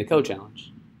fetch in the code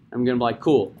challenge. I'm going to be like,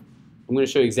 cool. I'm going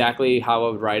to show you exactly how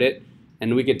I would write it,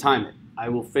 and we could time it. I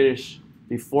will finish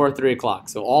before 3 o'clock,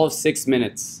 so all of 6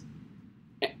 minutes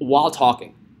while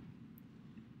talking.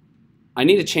 I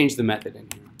need to change the method in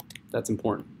here. That's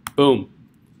important. Boom.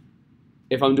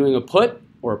 If I'm doing a put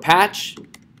or a patch,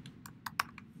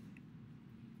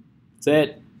 that's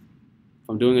it. If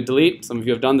I'm doing a delete, some of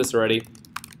you have done this already.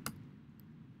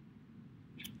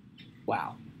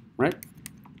 Wow, right?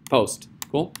 Post,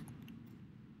 cool.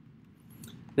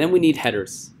 Then we need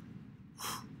headers.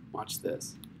 Watch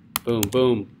this. Boom,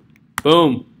 boom,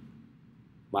 boom.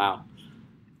 Wow.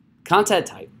 Content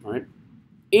type, right?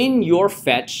 In your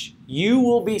fetch, you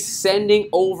will be sending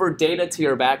over data to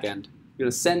your backend. You're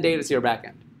going to send data to your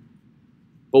backend.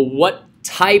 But what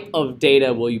type of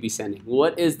data will you be sending?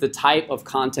 What is the type of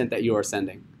content that you are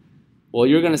sending? Well,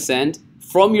 you're going to send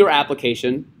from your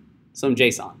application some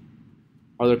JSON.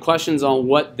 Are there questions on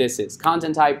what this is?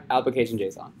 Content type, application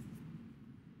JSON.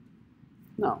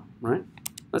 No, right?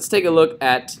 Let's take a look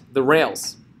at the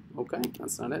Rails. Okay,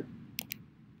 that's not it.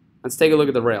 Let's take a look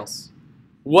at the Rails.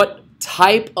 What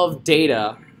type of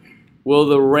data will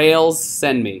the Rails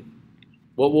send me?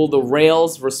 What will the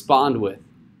Rails respond with?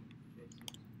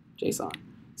 JSON.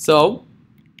 So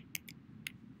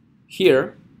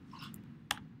here,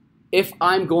 if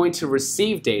I'm going to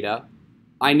receive data,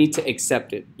 I need to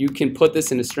accept it. You can put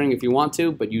this in a string if you want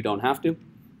to, but you don't have to.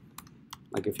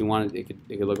 Like if you wanted, it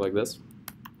could look like this.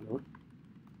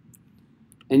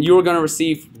 And you're going to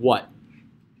receive what?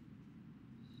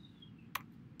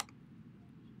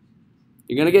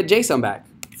 You're going to get JSON back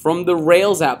from the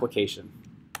Rails application.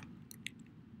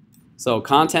 So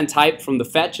content type from the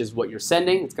fetch is what you're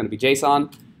sending. It's going to be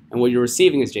JSON. And what you're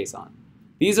receiving is JSON.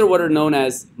 These are what are known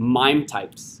as MIME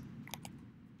types.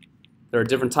 There are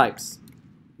different types.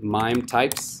 MIME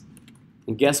types.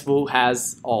 And guess who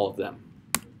has all of them?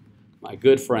 My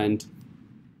good friend,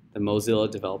 the Mozilla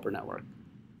Developer Network.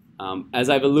 As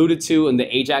I've alluded to in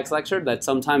the Ajax lecture, that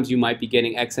sometimes you might be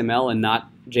getting XML and not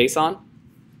JSON.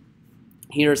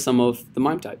 Here are some of the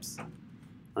MIME types.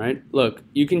 All right, look,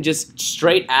 you can just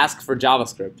straight ask for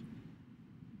JavaScript.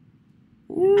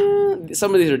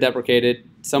 Some of these are deprecated.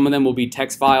 Some of them will be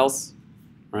text files,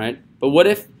 right? But what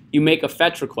if you make a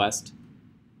fetch request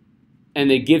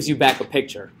and it gives you back a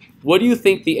picture? What do you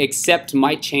think the accept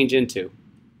might change into?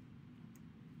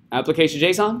 Application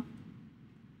JSON?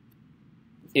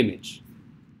 Image.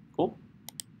 Cool.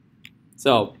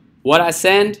 So what I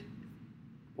send,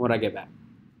 what I get back.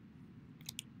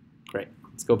 Great.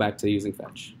 Let's go back to using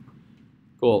fetch.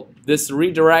 Cool. This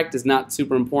redirect is not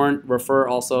super important. Refer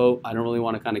also, I don't really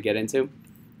want to kind of get into.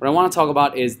 What I want to talk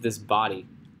about is this body.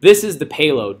 This is the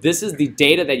payload. This is the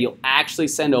data that you'll actually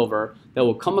send over that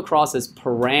will come across as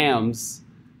params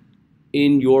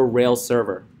in your Rails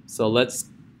server. So let's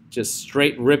just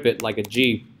straight rip it like a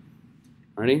G.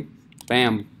 Ready?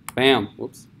 Bam, bam,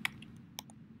 whoops.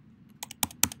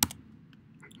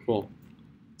 Cool.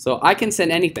 So I can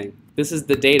send anything. This is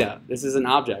the data. This is an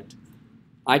object.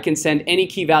 I can send any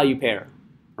key value pair,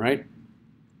 right?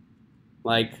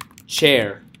 Like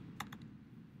chair,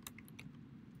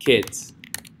 kids.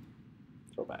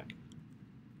 Throw back.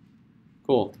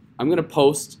 Cool. I'm going to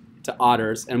post to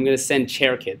otters, and I'm going to send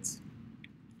chair kids.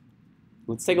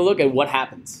 Let's take a look at what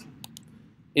happens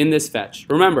in this fetch.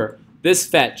 Remember, this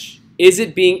fetch, is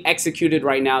it being executed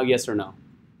right now, yes or no?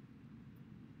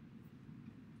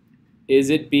 Is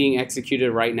it being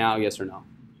executed right now, yes or no?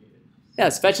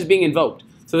 Yes, fetch is being invoked.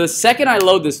 So the second I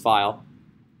load this file,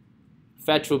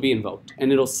 fetch will be invoked,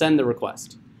 and it'll send the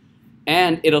request.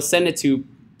 And it'll send it to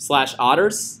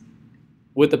 /otters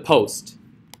with a post.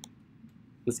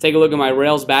 Let's take a look at my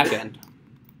Rails backend.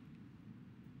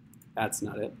 That's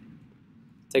not it.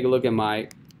 Take a look at my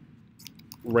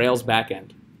Rails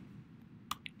backend.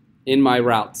 In my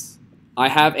routes, I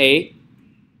have a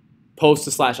post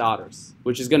to /otters,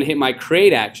 which is going to hit my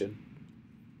create action,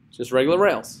 just regular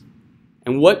Rails.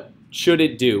 And what should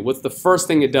it do? What's the first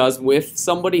thing it does if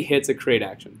somebody hits a create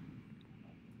action?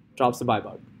 Drops the buy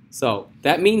bug. So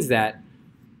that means that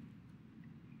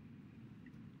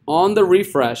on the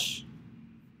refresh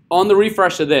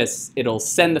of this, it'll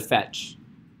send the fetch.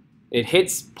 It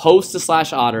hits post to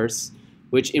 /otters,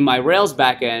 which in my Rails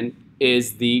backend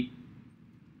is the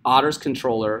otters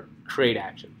controller create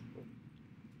action.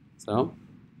 So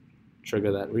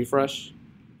trigger that refresh.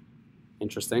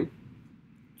 Interesting.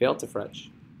 Failed to fetch.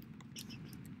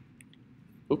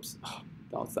 Oops,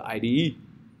 that was the IDE.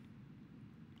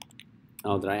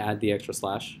 Oh, did I add the extra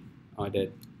slash? Oh, I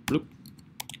did. Bloop.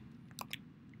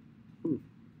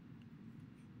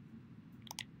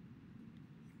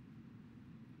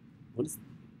 What is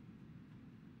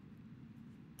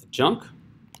the junk?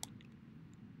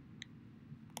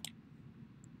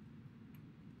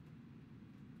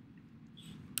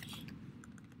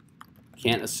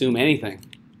 Can't assume anything.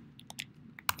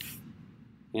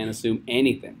 Can't assume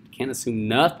anything. Can't assume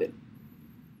nothing.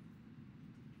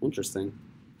 Interesting.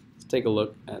 Let's take a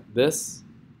look at this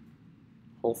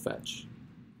whole fetch.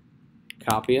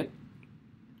 Copy it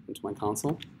into my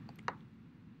console.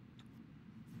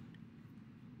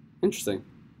 Interesting.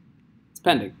 It's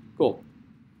pending. Cool.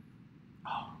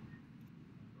 Oh,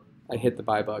 I hit the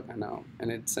buy bug, I know, and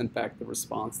it sent back the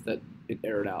response that it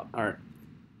errored out. All right.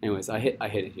 Anyways, I hit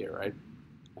it here, right?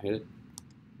 I hit it.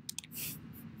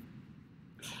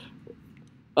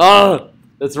 Oh,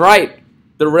 that's right.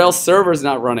 The Rails server's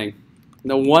not running.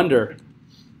 No wonder.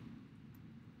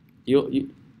 You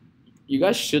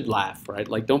guys should laugh, right?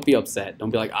 Like, don't be upset. Don't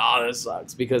be like, oh, this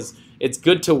sucks. Because it's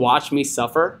good to watch me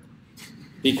suffer.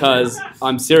 Because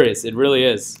I'm serious. It really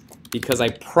is. Because I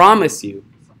promise you,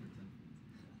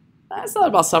 it's not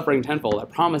about suffering tenfold. I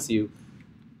promise you,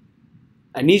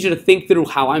 I need you to think through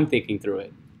how I'm thinking through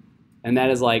it. And that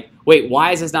is like, wait,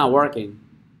 why is this not working?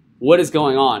 What is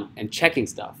going on? And checking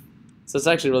stuff. So it's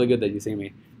actually really good that you see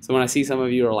me. So when I see some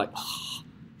of you are like, oh.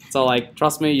 So like,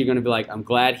 trust me, you're going to be like, I'm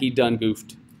glad he done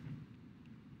goofed.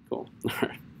 Cool.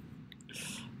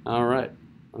 All right.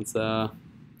 Let's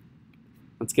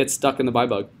get stuck in the buy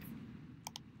bug.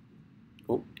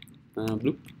 Cool.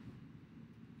 Bloop.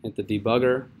 Hit the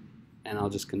debugger, and I'll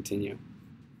just continue.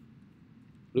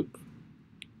 Bloop.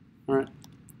 All right.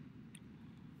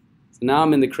 So now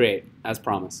I'm in the create, as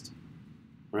promised.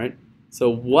 Right? So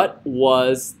what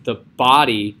was the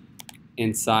body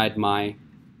inside my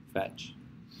fetch?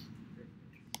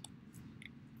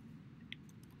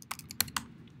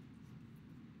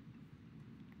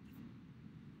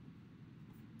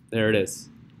 There it is.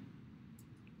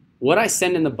 what I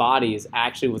send in the body is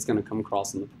actually what's going to come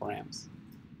across in the params.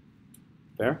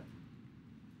 Fair?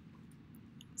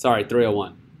 Sorry,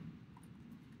 301.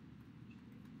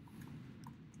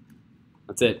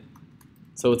 That's it.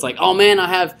 So it's like, oh man, I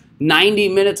have 90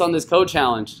 minutes on this code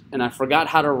challenge, and I forgot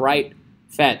how to write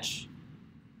fetch.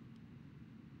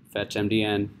 Fetch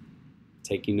MDN,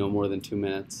 taking no more than 2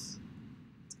 minutes.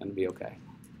 It's going to be okay.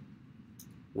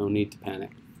 No need to panic.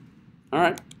 All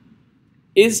right.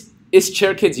 Is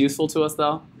ChairKids useful to us,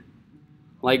 though?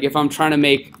 Like, if I'm trying to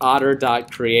make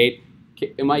otter.create,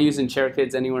 am I using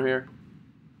ChairKids anywhere here?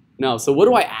 No. So what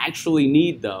do I actually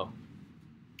need, though?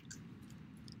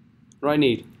 What do I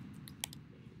need?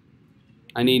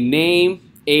 I need name,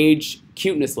 age,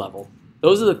 cuteness level.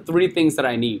 Those are the 3 things that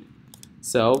I need.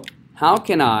 So how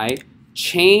can I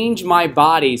change my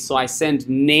body so I send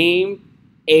name,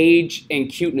 age, and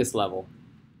cuteness level?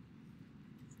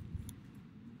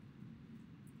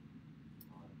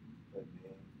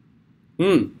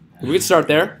 We could start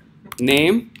there.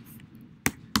 Name.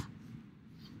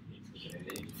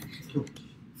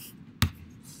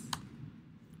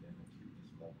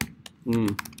 Hmm.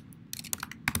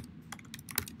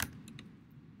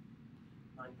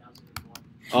 9001.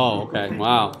 Oh, okay.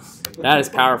 Wow. That is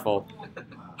powerful.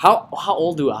 How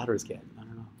old do otters get?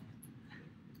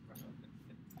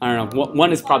 I don't know.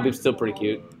 One is probably still pretty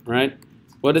cute, right?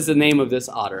 What is the name of this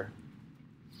otter?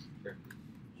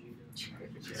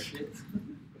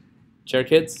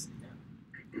 ChairKids?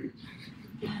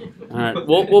 All right.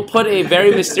 We'll put a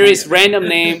very mysterious random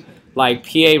name like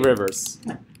P.A. Rivers.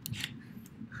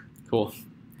 Cool.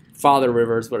 Father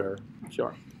Rivers, whatever.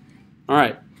 Sure. All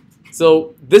right.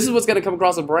 So this is what's going to come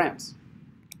across in params.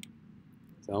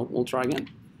 So we'll try again.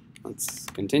 Let's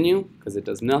continue because it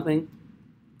does nothing.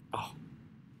 Oh,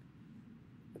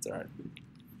 that's all right.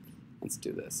 Let's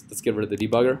do this. Let's get rid of the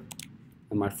debugger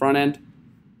and my front end.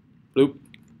 Bloop.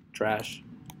 Trash.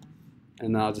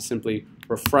 And then I'll just simply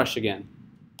refresh again.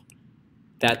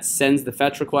 That sends the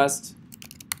fetch request.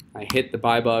 I hit the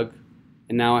buy bug.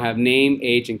 And now I have name,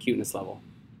 age, and cuteness level.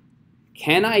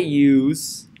 Can I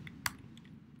use,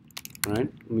 all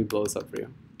right, let me blow this up for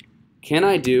you. Can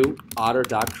I do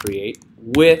otter.create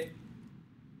with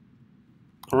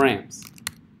params?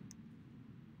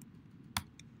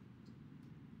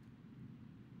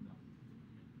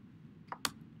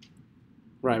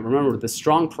 Right, remember the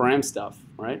strong param stuff,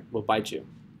 right, will bite you.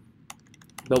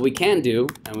 But we can do,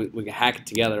 and we can hack it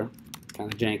together,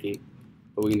 kind of janky,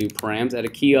 but we can do params at a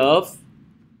key of,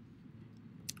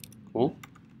 cool.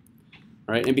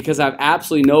 All right, and because I have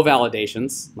absolutely no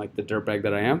validations, like the dirtbag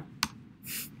that I am,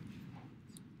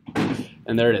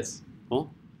 and there it is.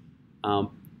 Cool.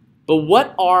 But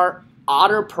what are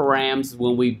otter params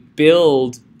when we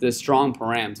build the strong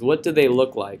params? What do they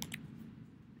look like?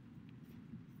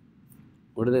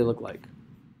 What do they look like?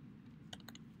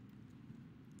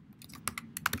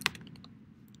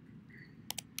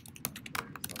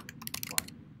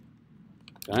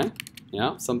 Okay,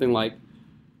 yeah, something like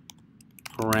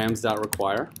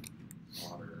params.require.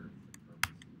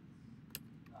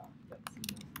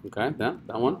 Okay, that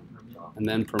one. And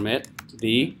then permit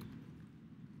the,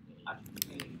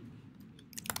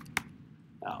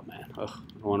 oh man, ugh,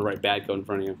 I don't want to write bad code in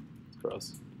front of you. It's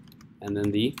gross. And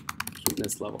then the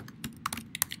cuteness level.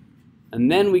 And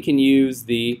then we can use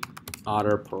the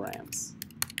otter params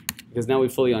because now we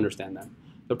fully understand them.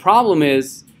 The problem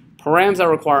is params that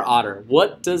require otter.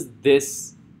 What does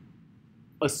this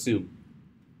assume?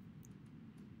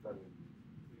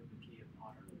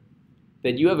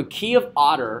 That you have a key of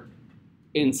otter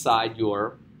inside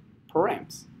your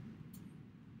params.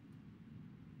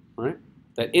 All right?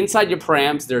 That inside your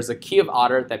params there's a key of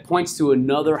otter that points to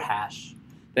another hash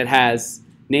that has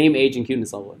name, age, and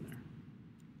cuteness level in there.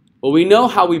 Well, we know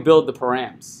how we build the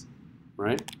params,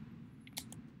 right?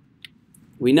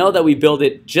 We know that we build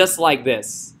it just like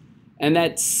this, and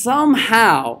that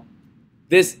somehow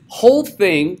this whole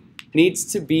thing needs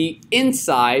to be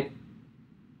inside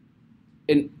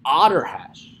an otter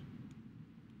hash.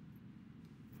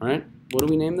 All right, what do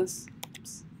we name this?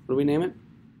 What do we name it?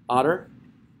 Otter.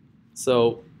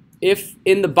 So if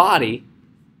in the body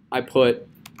I put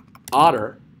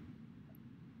otter,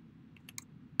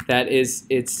 that is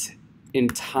its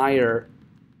entire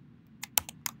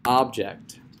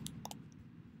object,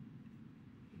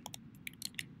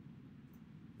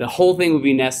 the whole thing would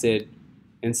be nested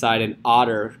inside an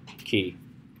otter key.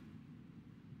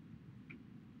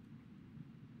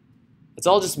 It's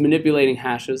all just manipulating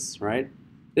hashes, right?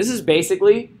 This is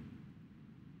basically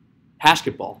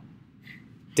Hashketball.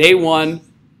 Day 1,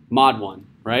 mod 1,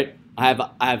 right? I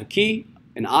have a key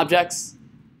and objects,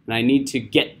 and I need to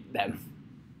get them.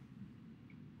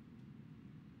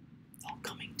 all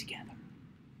coming together.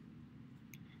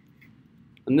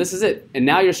 And this is it. And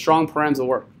now your strong params will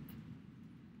work.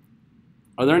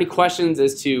 Are there any questions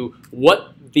as to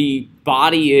what the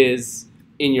body is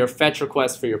in your fetch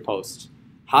request for your post?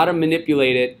 How to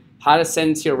manipulate it, how to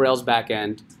send it to your Rails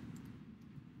backend,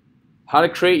 how to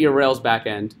create your Rails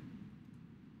backend,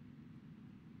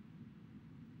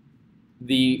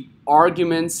 the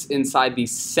arguments inside the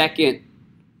second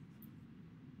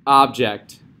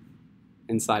object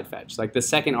inside fetch, like the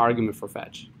second argument for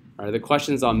fetch. All right, the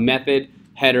questions on method,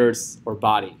 headers, or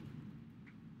body.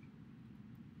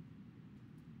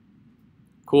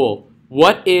 Cool.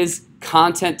 What is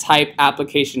content type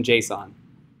application JSON?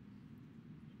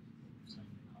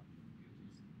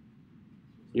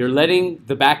 You're letting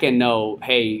the backend know,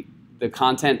 hey, the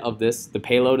content of this, the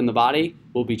payload in the body,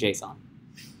 will be JSON.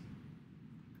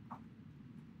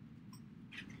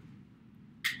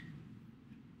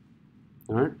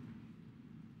 All right.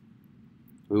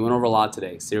 We went over a lot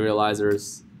today.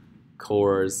 Serializers,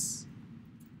 cores,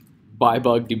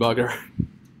 bybug debugger.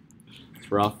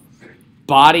 It's rough.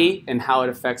 Body and how it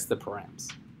affects the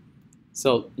params.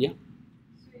 So, yeah.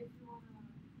 So if you want to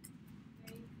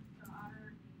make the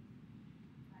otter name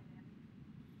dynamic,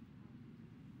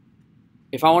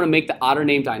 If I want to make the otter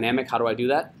name dynamic, how do I do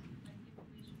that? like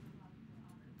information about the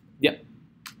otter. Yep.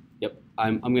 Yep.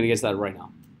 I'm going to get to that right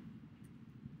now.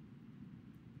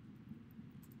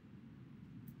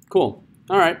 Cool.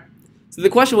 All right. So the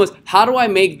question was, how do I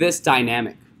make this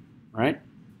dynamic? Right?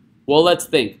 Well, let's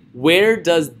think. Where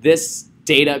does this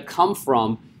data come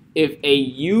from if a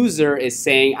user is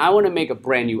saying, I want to make a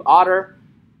brand new otter,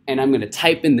 and I'm going to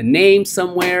type in the name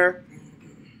somewhere,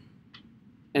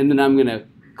 and then I'm going to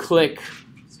click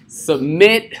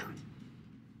submit.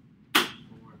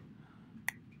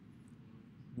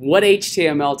 What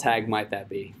HTML tag might that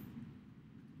be?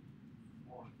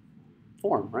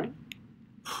 Form, right?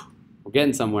 We're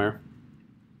getting somewhere.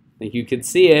 I think you can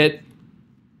see it.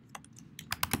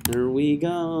 There we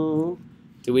go.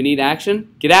 Do we need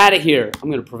action? Get out of here. I'm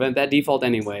going to prevent that default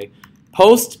anyway.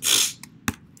 Post,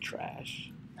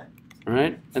 trash. All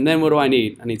right, and then what do I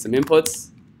need? I need some inputs.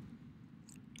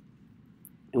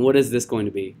 And what is this going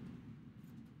to be?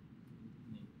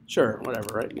 Sure,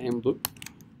 whatever, right? Name, boop.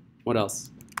 What else?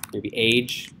 Maybe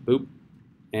age, boop.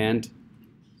 And,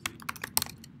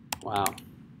 wow.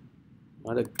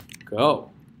 Let it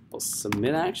go. Well,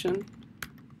 submit action.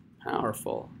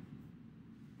 Powerful.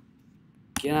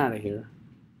 Get out of here.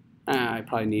 I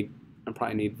probably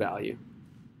need value.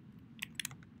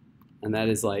 And that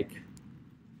is like,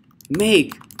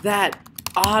 make that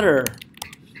otter.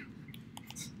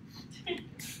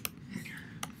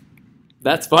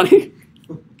 That's funny.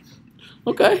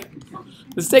 Okay.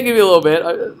 It's taking me a little bit.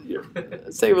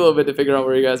 It's taking me a little bit to figure out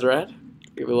where you guys are at.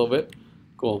 Give me a little bit.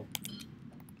 Cool.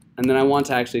 And then I want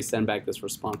to actually send back this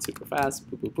response super fast.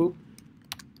 Boop, boop, boop.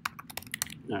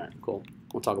 All right, cool.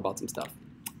 We'll talk about some stuff.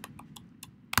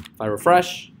 If I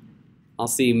refresh, I'll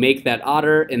see make that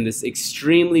otter in this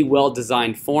extremely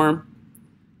well-designed form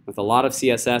with a lot of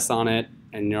CSS on it,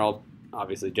 and you're all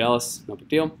obviously jealous. No big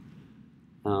deal.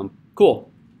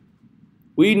 Cool.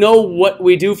 We know what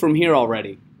we do from here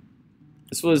already.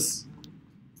 This was,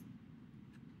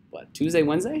 what, Tuesday,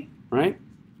 Wednesday, right?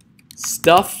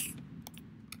 Stuff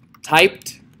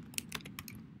typed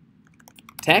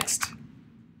text.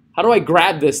 How do I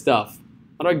grab this stuff?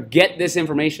 How do I get this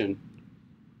information?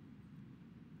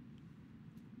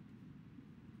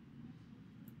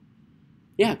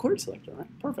 Yeah, query selector,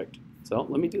 right? Perfect. So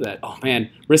let me do that. Oh man,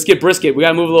 brisket. We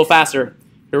gotta move a little faster.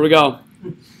 Here we go.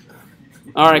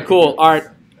 All right, cool. All right,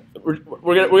 we're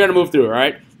gonna move through. All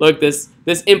right. Look, this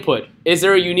input. Is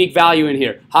there a unique value in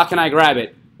here? How can I grab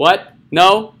it? What?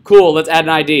 No? Cool. Let's add an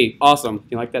ID. Awesome.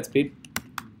 You like that speed?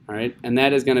 All right. And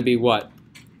that is gonna be what?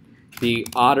 The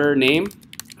otter name.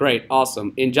 Great.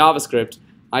 Awesome. In JavaScript,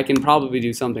 I can probably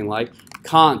do something like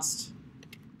const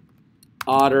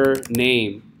otter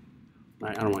name. All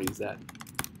right. I don't want to use that.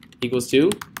 Equals to.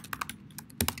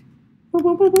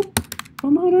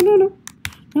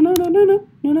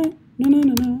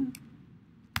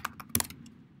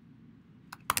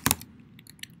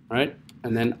 All right,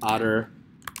 and then otter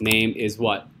name is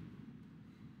what?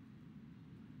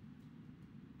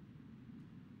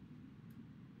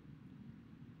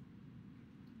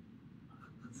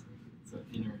 It's an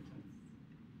inner text.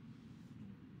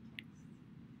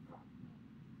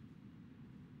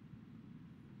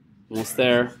 Almost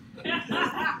there.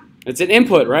 It's an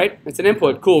input, right? It's an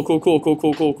input. Cool.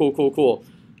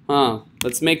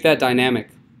 Let's make that dynamic.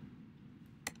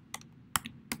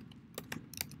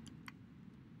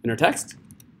 Inner text.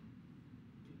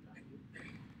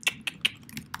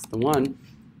 That's the one.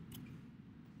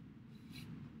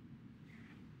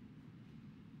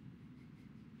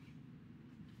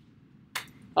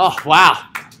 Oh, wow.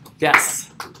 Yes.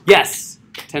 Yes.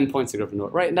 10 points to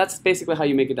Gryffindor. Right, and that's basically how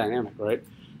you make it dynamic, right?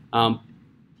 But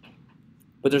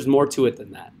there's more to it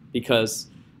than that, because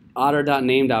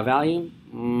otter.name.value,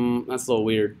 that's a little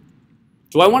weird.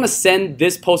 Do I want to send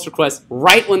this post request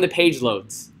right when the page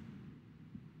loads?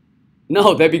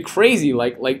 No, that'd be crazy.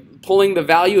 Like pulling the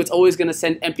value, it's always going to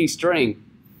send empty string.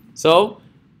 So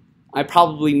I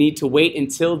probably need to wait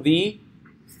until the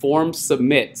form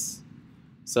submits.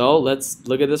 So let's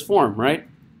look at this form, right?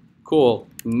 Cool.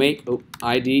 Make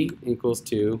ID equals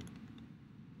to,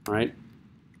 all right?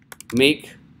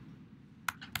 Make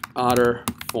otter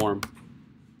form.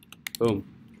 Boom.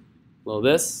 Below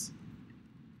this,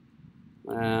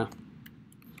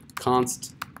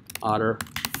 const otter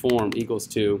form equals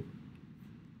to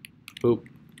boop,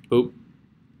 boop,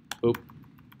 boop.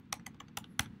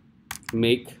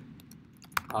 Make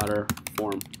otter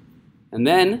form. And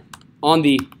then on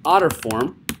the otter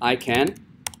form, I can,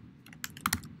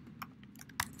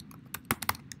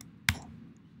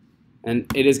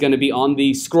 and it is going to be on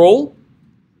the scroll.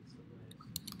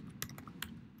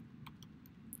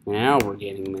 Now we're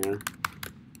getting there.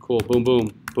 Cool. Boom,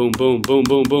 boom, boom, boom, boom,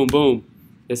 boom, boom, boom.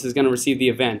 This is going to receive the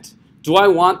event. Do I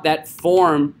want that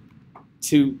form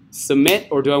to submit,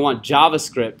 or do I want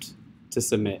JavaScript to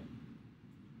submit?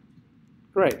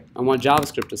 Great. I want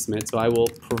JavaScript to submit, so I will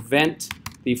prevent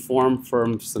the form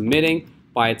from submitting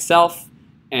by itself.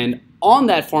 And on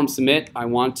that form submit, I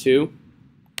want to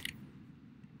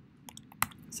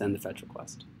send the fetch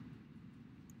request.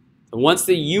 So once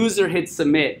the user hits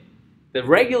submit, the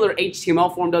regular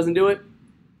HTML form doesn't do it,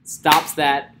 stops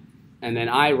that, and then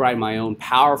I write my own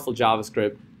powerful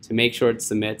JavaScript to make sure it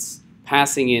submits,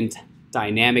 passing in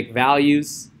dynamic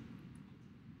values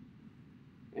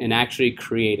and actually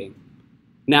creating.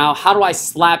 Now, how do I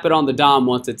slap it on the DOM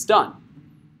once it's done?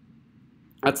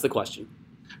 That's the question.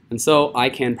 And so I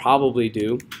can probably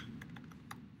do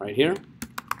right here,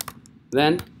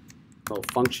 then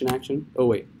function action. Oh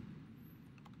wait,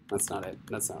 that's not it.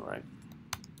 That's not right.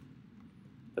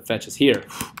 The fetch is here.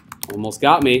 Almost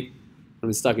got me. I've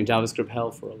been stuck in JavaScript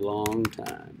hell for a long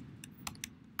time.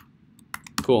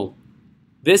 Cool.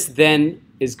 This then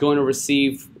is going to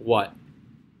receive what?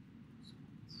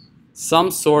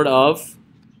 Some sort of,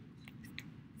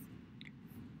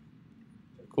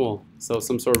 cool. So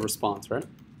some sort of response, right?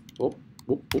 Whoop,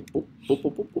 whoop, whoop, whoop, whoop,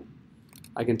 whoop, whoop.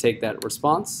 I can take that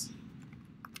response.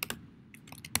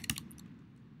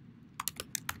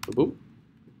 Boop, boop.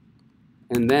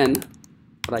 And then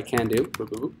what I can do, boop,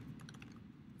 boop, boop,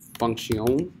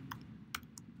 function,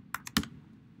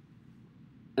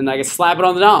 and I can slap it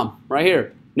on the DOM right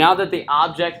here. Now that the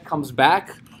object comes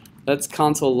back, let's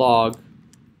console log,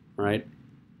 right,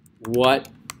 what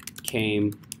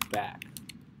came back.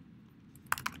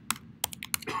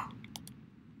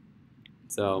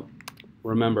 So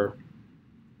remember,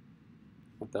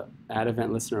 the add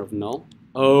event listener of null.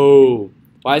 Oh,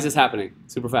 why is this happening?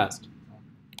 Super fast.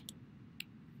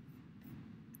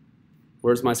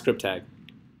 Where's my script tag?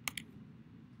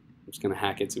 I'm just going to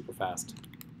hack it super fast.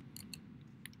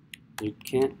 You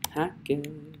can't hack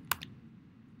it.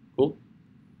 Cool.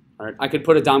 All right, I could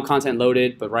put a DOM content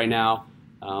loaded, but right now,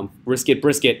 risk it,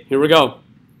 brisket. Here we go. All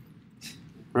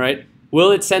right.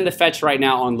 Will it send the fetch right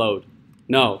now on load?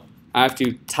 No. I have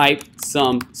to type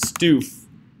some stoof.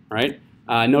 All right.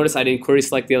 Notice I didn't query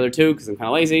select the other two because I'm kind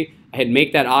of lazy. I hit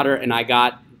make that otter, and I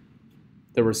got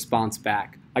the response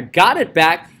back. I got it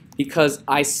back because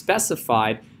I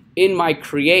specified in my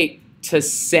create to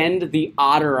send the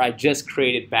otter I just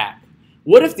created back.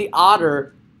 What if the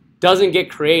otter doesn't get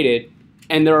created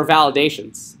and there are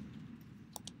validations?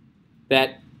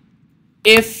 That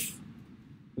if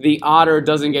the otter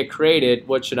doesn't get created,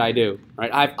 what should I do?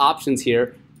 Right? I have options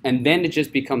here, and then it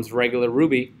just becomes regular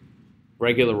Ruby,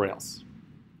 regular Rails.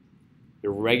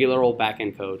 Your regular old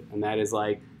backend code. And that is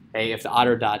like, hey, if the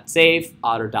otter.save,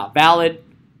 otter.valid,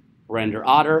 render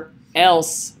otter,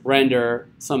 else render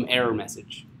some error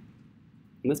message.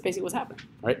 And that's basically what's happening,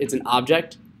 right? It's an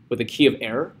object with a key of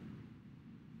error.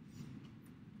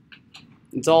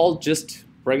 It's all just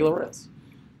regular Rails.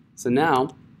 So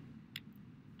now,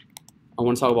 I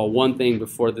want to talk about one thing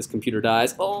before this computer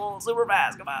dies. Oh, super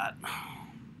fast, come on.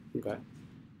 Okay.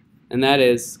 And that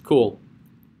is, cool.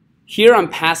 Here I'm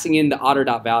passing in the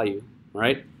otter.value,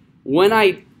 right? When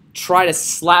I try to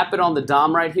slap it on the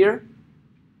DOM right here,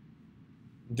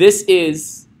 this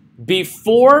is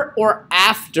before or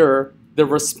after the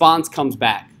response comes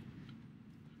back.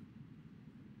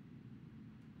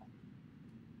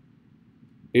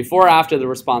 Before or after the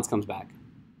response comes back?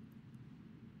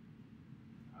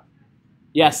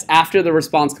 Yes, after the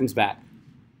response comes back.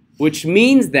 Which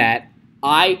means that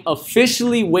I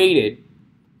officially waited,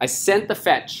 I sent the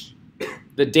fetch,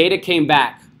 the data came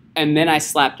back, and then I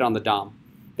slapped it on the DOM.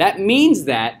 That means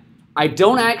that I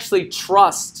don't actually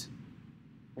trust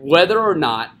whether or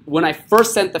not, when I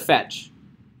first sent the fetch,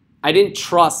 I didn't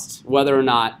trust whether or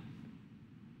not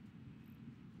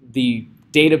the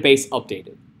database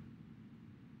updated.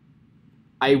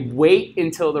 I wait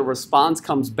until the response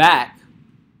comes back,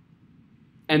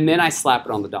 and then I slap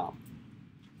it on the DOM.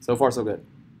 So far, so good.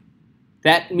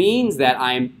 That means that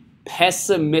I'm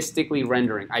pessimistically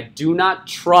rendering. I do not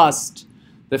trust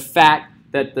the fact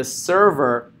that the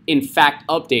server, in fact,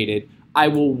 updated. I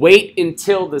will wait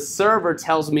until the server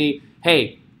tells me,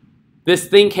 hey, this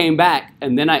thing came back,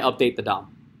 and then I update the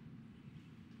DOM.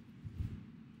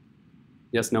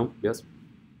 Yes, no, yes?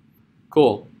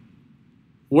 Cool.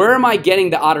 Where am I getting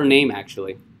the otter name,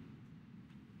 actually?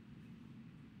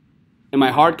 Am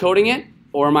I hard coding it,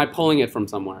 or am I pulling it from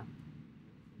somewhere?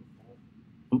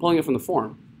 I'm pulling it from the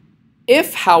form.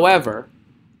 If, however,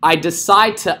 I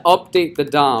decide to update the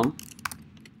DOM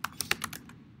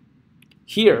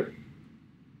here,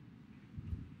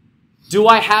 do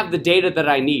I have the data that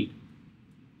I need?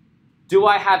 Do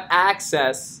I have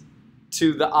access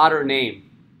to the otter name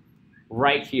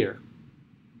right here?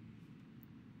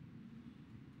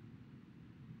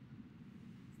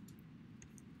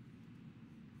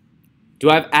 Do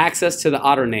I have access to the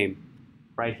otter name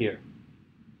right here?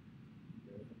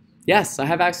 Yes, I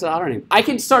have access to the otter name. I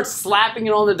can start slapping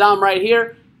it on the DOM right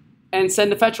here and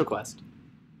send a fetch request.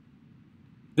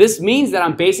 This means that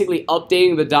I'm basically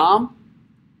updating the DOM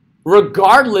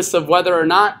regardless of whether or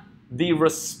not the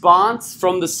response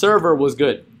from the server was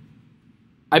good.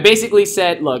 I basically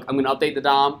said, look, I'm going to update the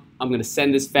DOM. I'm going to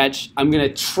send this fetch. I'm going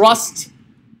to trust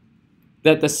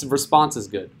that the response is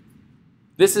good.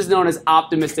 This is known as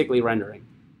optimistically rendering.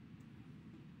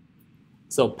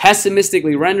 So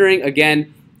pessimistically rendering,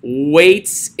 again,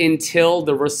 waits until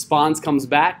the response comes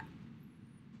back.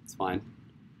 It's fine.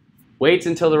 Waits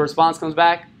until the response comes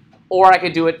back. Or I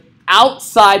could do it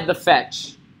outside the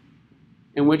fetch,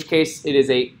 in which case it is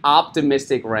a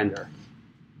optimistic render.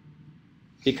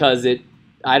 Because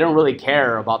I don't really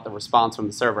care about the response from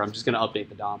the server. I'm just going to update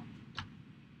the DOM.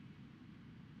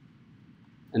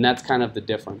 And that's kind of the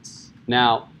difference.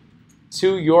 Now,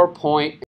 to your point,